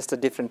figures suggest a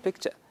different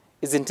picture?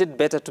 Isn't it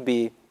better to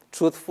be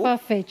truthful?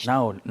 Perfect.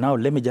 Now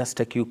let me just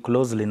take you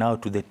closely now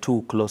to the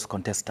two close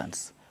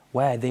contestants.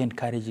 Why are they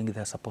encouraging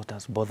their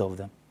supporters, both of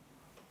them?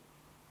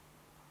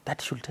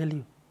 That should tell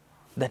you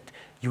that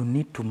you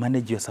need to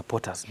manage your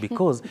supporters,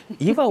 because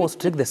if I was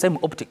to take the same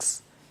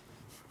optics,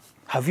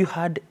 have you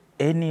heard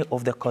any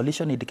of the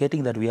coalition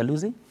indicating that we are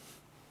losing?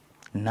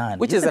 None.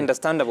 Which is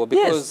understandable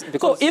because,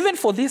 yes. So even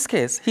for this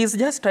case, he's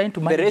just trying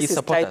to manage his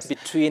supporters.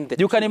 Between the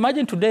you can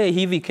imagine today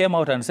if he came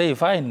out and say,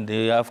 fine,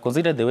 I've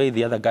considered the way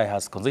the other guy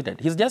has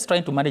considered. He's just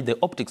trying to manage the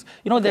optics.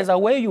 You know, there's a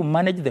way you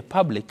manage the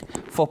public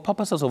for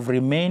purposes of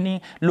remaining,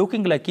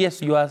 looking like,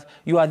 yes, you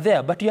are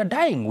there, but you are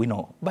dying, we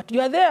know. But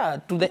you are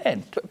there to the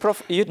end.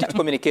 Prof, you teach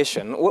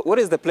communication. What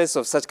is the place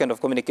of such kind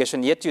of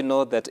communication? Yet you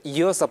know that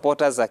your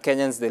supporters are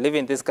Kenyans, they live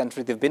in this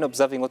country, they've been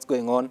observing what's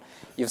going on,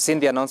 you've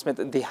seen the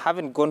announcement, they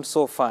haven't gone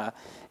so far.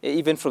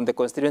 Even from the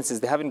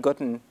constituencies, they haven't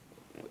gotten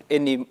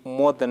any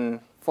more than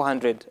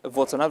 400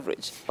 votes on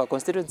average per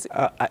constituency.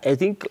 I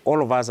think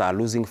all of us are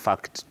losing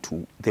fact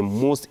to the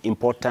most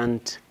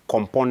important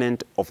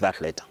component of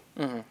that letter.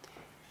 Mm-hmm.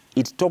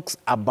 It talks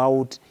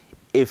about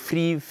a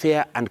free,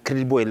 fair, and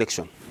credible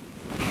election.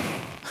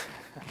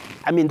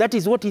 I mean, that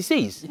is what he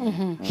says.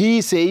 Mm-hmm.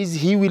 He says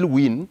he will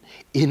win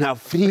in a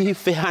free,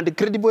 fair, and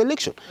credible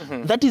election.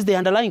 Mm-hmm. That is the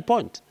underlying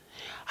point.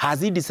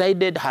 Has he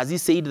decided, has he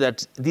said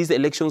that these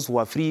elections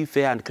were free,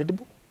 fair, and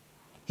credible?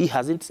 He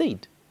hasn't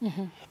said.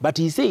 Mm-hmm. But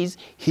he says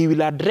he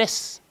will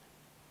address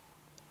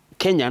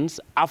Kenyans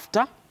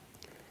after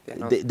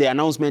the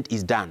announcement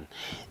is done.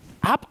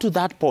 Up to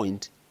that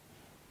point,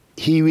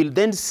 he will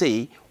then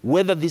say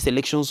whether these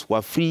elections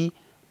were free,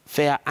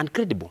 fair, and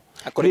credible.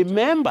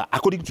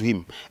 According to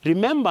him,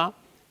 remember,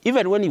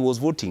 even when he was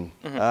voting,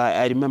 mm-hmm.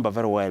 I remember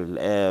very well,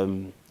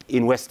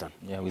 in Western,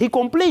 he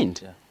complained.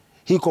 Yeah.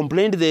 He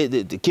complained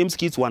the KIMS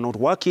kits were not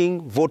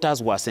working,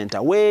 voters were sent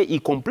away. He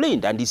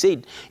complained and he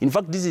said, in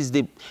fact, this is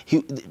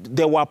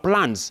there were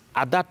plans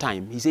at that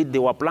time. He said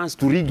there were plans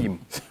to rig him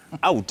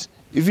out.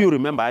 If you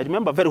remember, I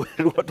remember very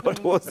well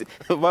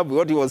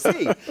what he was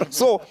saying.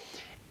 So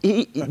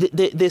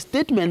the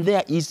statement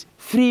there is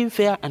free,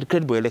 fair, and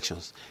credible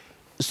elections.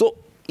 So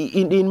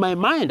in my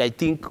mind, I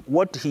think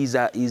what he's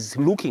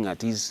looking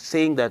at is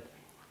saying that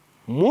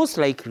most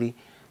likely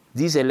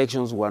these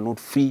elections were not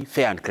free,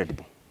 fair, and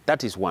credible.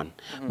 That is one.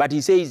 Mm-hmm. But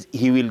he says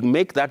he will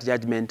make that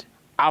judgment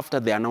after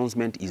the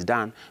announcement is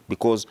done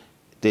because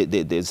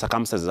the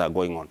circumstances are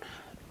going on.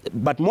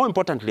 But more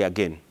importantly,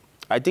 again,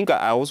 I think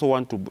I also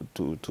want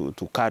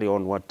to carry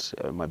on what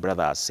my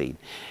brother has said.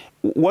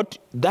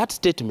 That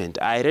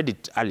statement, I read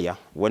it earlier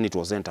when it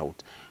was sent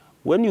out.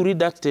 When you read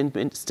that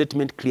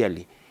statement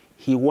clearly,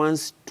 he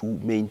wants to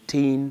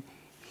maintain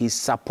his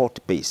support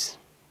base.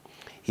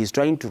 He's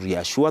trying to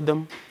reassure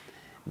them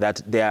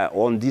that they are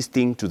on this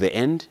thing to the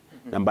end.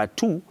 Mm-hmm. Number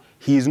two,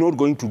 he is not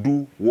going to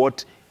do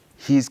what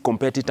his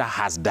competitor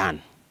has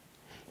done.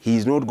 He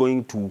is not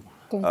going to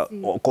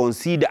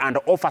concede and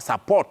offer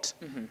support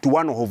mm-hmm. to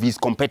one of his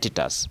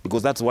competitors,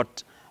 because that's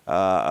what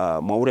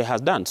Mwaure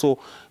has done. So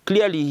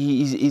clearly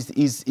he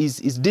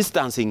is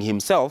distancing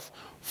himself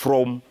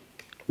from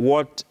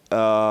what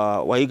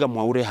Waihiga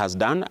Mwaure has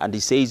done, and he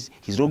says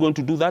he's not going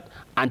to do that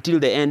until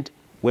the end,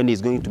 when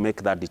he's going to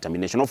make that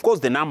determination. Of course,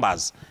 the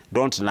numbers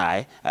don't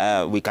lie.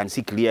 We can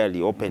see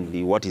clearly,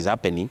 openly what is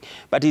happening.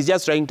 But he's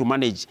just trying to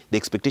manage the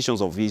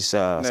expectations of his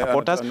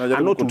supporters. And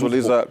not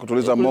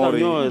kutuliza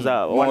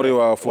mori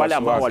wa wale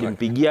ambao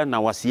walimpigia na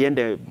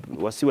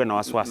wasiwe na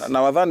wasiwasi.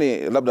 Na wadhani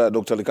labda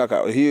Dr.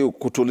 Likaka, hii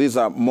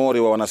kutuliza mori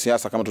wa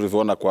wanasiasa kama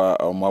tulivyoona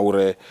kwa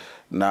Mwaure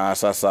na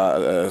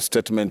sasa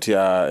statement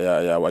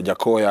ya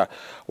Wajakoya,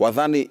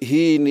 wadhani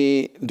hii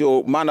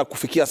ndio maana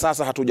kufikia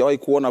sasa hatujawahi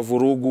kuona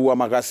vurugu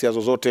ama ghasia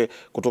zozote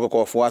kutoka kwa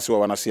wafuasi wa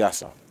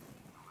wanasiasa?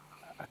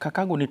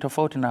 Kakangu, ni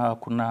tofauti na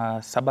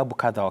kuna sababu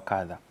kadha wa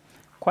kadha.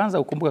 Kwanza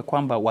ukumbuke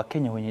kwamba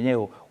Wakenya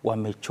wenyewe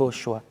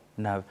wamechoshwa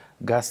na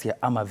ghasia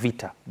ama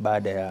vita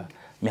baada ya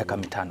miaka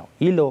mitano.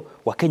 Hilo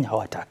Wakenya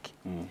hawataki.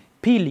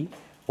 Pili,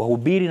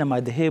 wahubiri na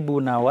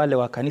madhehebu na wale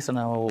wa kanisa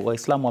na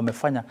Waislamu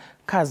wamefanya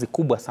kazi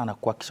kubwa sana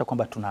kuhakikisha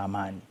kwamba tuna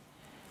amani.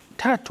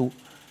 Tatu,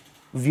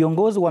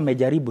 viongozi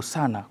wamejaribu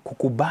sana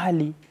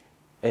kukubali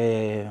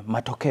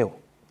matokeo.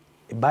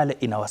 Bale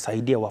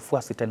inawasaidia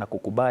wafuasi tena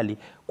kukubali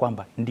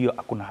kwamba ndio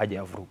hakuna haja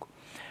ya vurugu.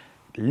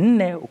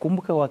 Nne,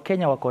 ukumbuke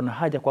Wakenya wako na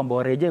haja kwamba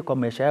warejee kwa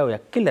maisha yao ya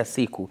kila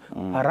siku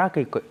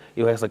haraka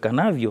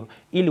iwezekanavyo,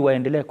 ili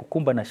waendelee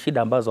kukumba na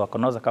shida ambazo wako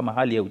nazo kama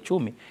hali ya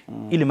uchumi,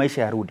 ili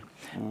maisha yarudi.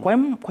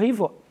 Kwa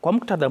hivyo, kwa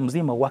muktadha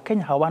mzima,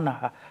 Wakenya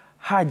hawana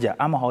haja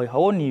ama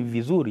haoni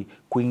vizuri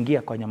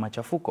kuingia kwenye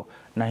machafuko,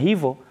 na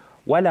hivyo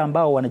wale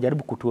ambao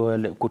wanajaribu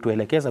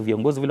kutuelekeza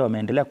viongozi vile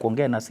wameendelea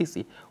kuongea na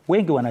sisi,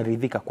 wengi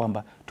wanaridhika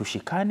kwamba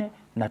tushikane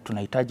na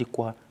tunahitaji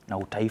kuwa na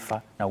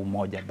utaifa na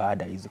umoja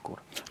baada ya hizi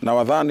kura. Na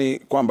wadhani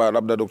kwamba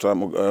labda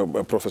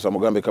Profesa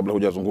Mugambi, kabla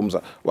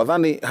hujazungumza,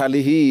 wadhani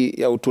hali hii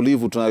ya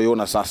utulivu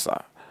tunayoiona sasa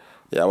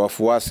ya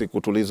wafuasi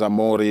kutuliza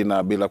mori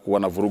na bila kuwa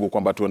na vurugu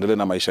kwamba tuendelee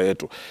na maisha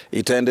yetu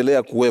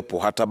itaendelea kuwepo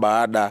hata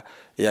baada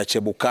ya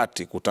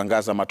Chebukati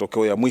kutangaza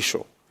matokeo ya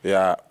mwisho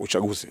ya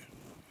uchaguzi?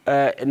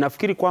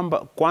 Nafikiri kwamba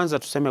kwanza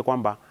tuseme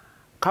kwamba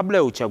kabla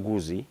ya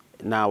uchaguzi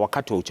na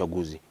wakati wa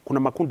uchaguzi kuna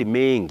makundi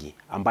mengi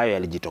ambayo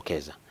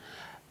yalijitokeza,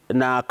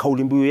 na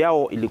kauli mbiu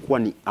yao ilikuwa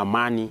ni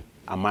amani,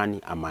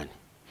 amani, amani.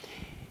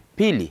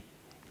 Pili,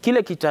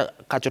 kile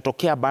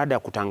kitakachotokea baada ya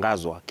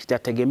kutangazwa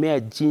kitategemea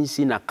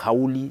jinsi na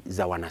kauli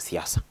za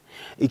wanasiasa.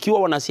 Ikiwa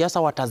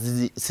wanasiasa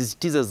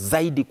watasisitiza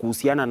zaidi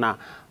kuhusiana na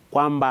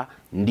kwamba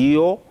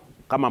ndio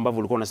kama ambavyo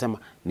ulikuwa unasema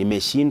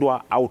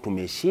nimeshindwa au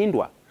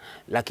tumeshindwa,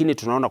 lakini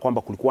tunaona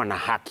kwamba kulikuwa na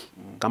haki,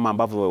 kama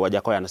ambavyo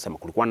Wajakoya anasema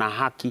kulikuwa na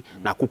haki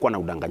na kukuwa na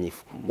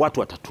udanganyifu, watu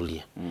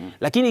watatulia.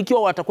 Lakini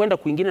ikiwa watakwenda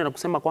kwingine na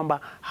kusema kwamba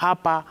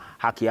hapa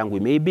haki yangu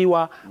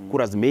imeibiwa,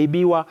 kura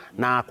zimeibiwa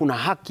na hakuna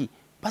haki,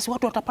 basi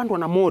watu watapandwa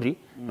na mori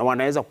na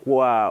wanaweza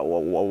kuwa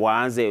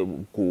waanze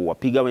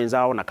kuwapiga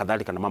wenzao na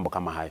kadhalika na mambo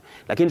kama hayo.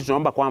 Lakini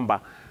tunaomba kwamba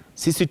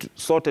sisi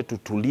sote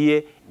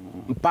tutulie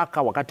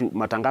mpaka wakati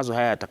matangazo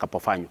haya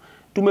yatakapofanywa.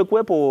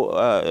 Tumekuwepo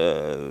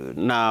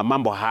na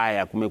mambo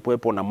haya,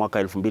 kumekuwepo na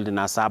mwaka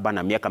 2007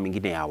 na miaka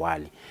mingine ya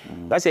awali.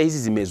 Ghasia hizi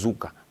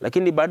zimezuka,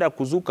 lakini baada ya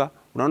kuzuka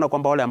unaona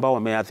kwamba wale ambao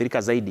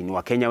wameathirika zaidi ni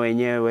Wakenya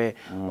wenyewe,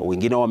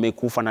 wengine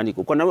wamekufa na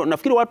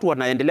nafikiri watu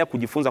wanaendelea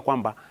kujifunza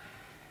kwamba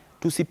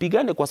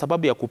tusipigane kwa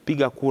sababu ya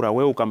kupiga kura,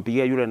 wewe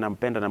ukampigia yule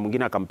nampenda na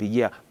mwingine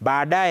akampigia.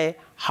 Baadaye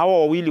hawa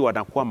wawili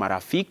wanakuwa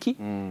marafiki,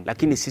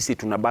 lakini sisi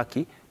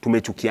tunabaki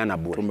tumechukiana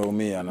bure.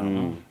 Tumeumia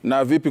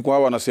na vipi kwa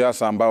hawa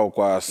wanasiasa ambao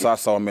kwa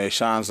sasa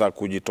wameshaanza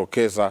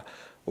kujitokeza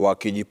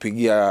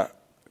wakijipigia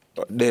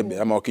debe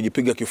ama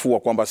wakijipiga kifua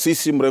kwamba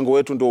sisi mrengo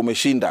wetu ndio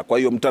umeshinda, kwa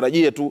hiyo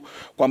mtarajie tu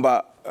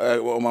kwamba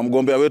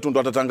mgombea wetu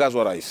ndio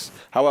atatangazwa rais.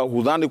 Hawa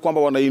hudhani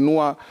kwamba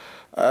wanainua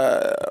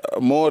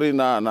mori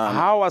na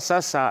hawa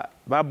sasa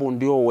babu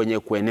ndio wenye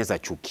kueneza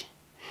chuki,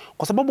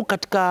 kwa sababu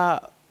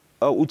katika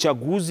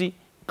uchaguzi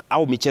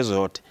au michezo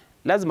yote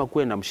lazima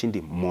kuwe na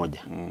mshindi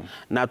mmoja,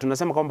 na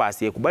tunasema kwamba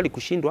asiyekubali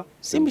kushindwa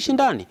si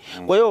mshindani.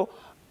 Kwa hiyo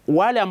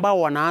wale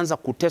ambao wanaanza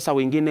kutesa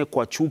wengine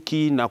kwa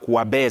chuki na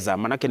kuwabeza,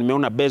 manake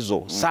nimeona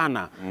bezo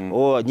sana,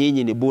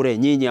 nyinyi ni bure,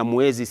 nyinyi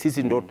hamwezi,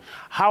 sisi ndo,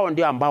 hao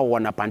ndio ambao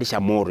wanapandisha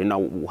mori na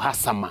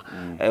uhasama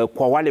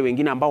kwa wale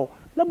wengine ambao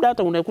labda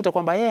hata unakuta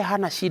kwamba yeye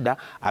hana shida,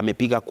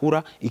 amepiga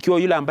kura. Ikiwa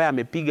yule ambaye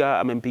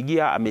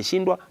amempigia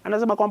ameshindwa,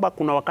 anasema kwamba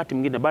kuna wakati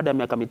mwingine baada ya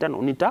miaka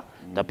 5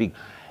 nitapiga.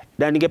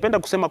 Na ningependa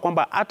kusema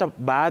kwamba hata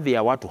baadhi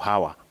ya watu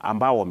hawa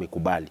ambao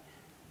wamekubali,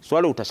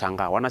 swali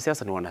utashangaa,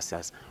 wanasiasa ni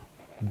wanasiasa.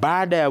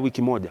 Baada ya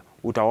wiki moja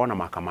utaona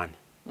mahakamani.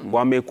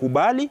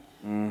 Wamekubali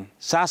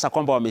sasa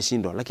kwamba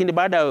wameshindwa, lakini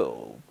baada ya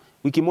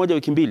wiki moja,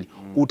 wiki mbili,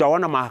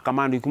 utaona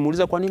mahakamani.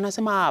 Ukimuuliza kwa nini,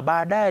 nasema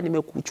baadaye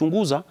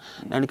nimekuchunguza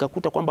na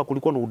nikakuta kwamba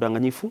kulikuwa na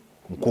udanganyifu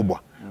mkubwa.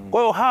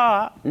 Kwa hiyo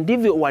hawa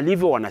ndivyo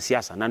walivyo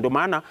wanasiasa, na ndio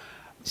maana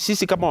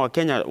sisi kama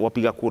Wakenya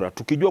wapiga kura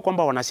tukijua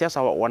kwamba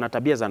wanasiasa wana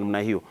tabia za namna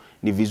hiyo,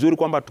 ni vizuri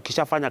kwamba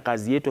tukishafanya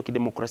kazi yetu ya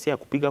kidemokrasia ya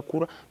kupiga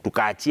kura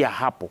tukaachia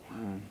hapo.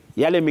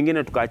 Yale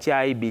mengine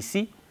tukaachia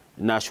IBC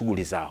na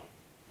shughuli zao.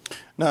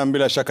 Na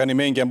bila shaka ni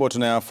mengi ambayo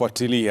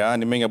tunayafuatilia,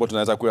 ni mengi ambayo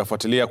tunaweza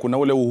kuyafuatilia. Kuna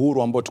ule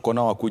uhuru ambao tuko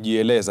nao wa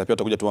kujieleza, pia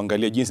tutakuja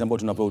tuangalie jinsi ambavyo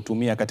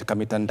tunavyotumia katika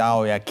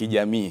mitandao ya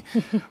kijamii.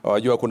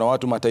 Wajua kuna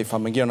watu mataifa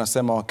mengine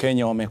wanasema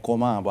Wakenya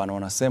wamekomaa bwana,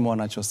 wanasema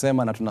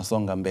wanachosema na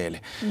tunasonga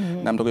mbele.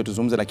 Na mtoke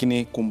tuzungumze,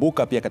 lakini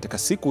kumbuka pia katika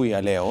siku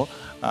ya leo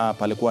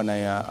palikuwa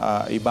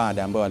na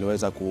ibada ambayo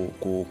aliweza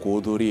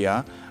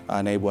kuhudhuria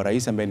naibu wa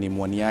rais ambaye ni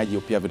mwaniaji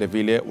pia vile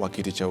vile wa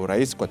kiti cha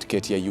urais kwa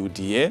tiketi ya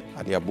UDA.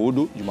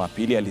 Aliabudu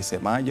Jumapili,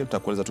 alisemaje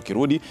tutakueleza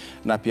tukirudi,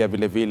 na pia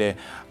vile vile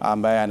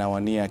ambaye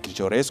anawania kiti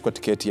cha urais kwa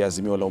tiketi ya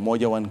Azimio la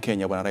Umoja wa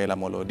Kenya bwana Raila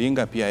Amolo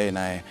Odinga, pia yeye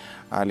naye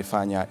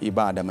alifanya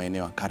ibada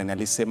maeneo ya Karen.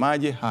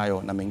 Alisemaje?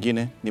 Hayo na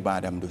mengine ni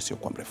baada ya muda usio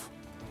kwa mrefu.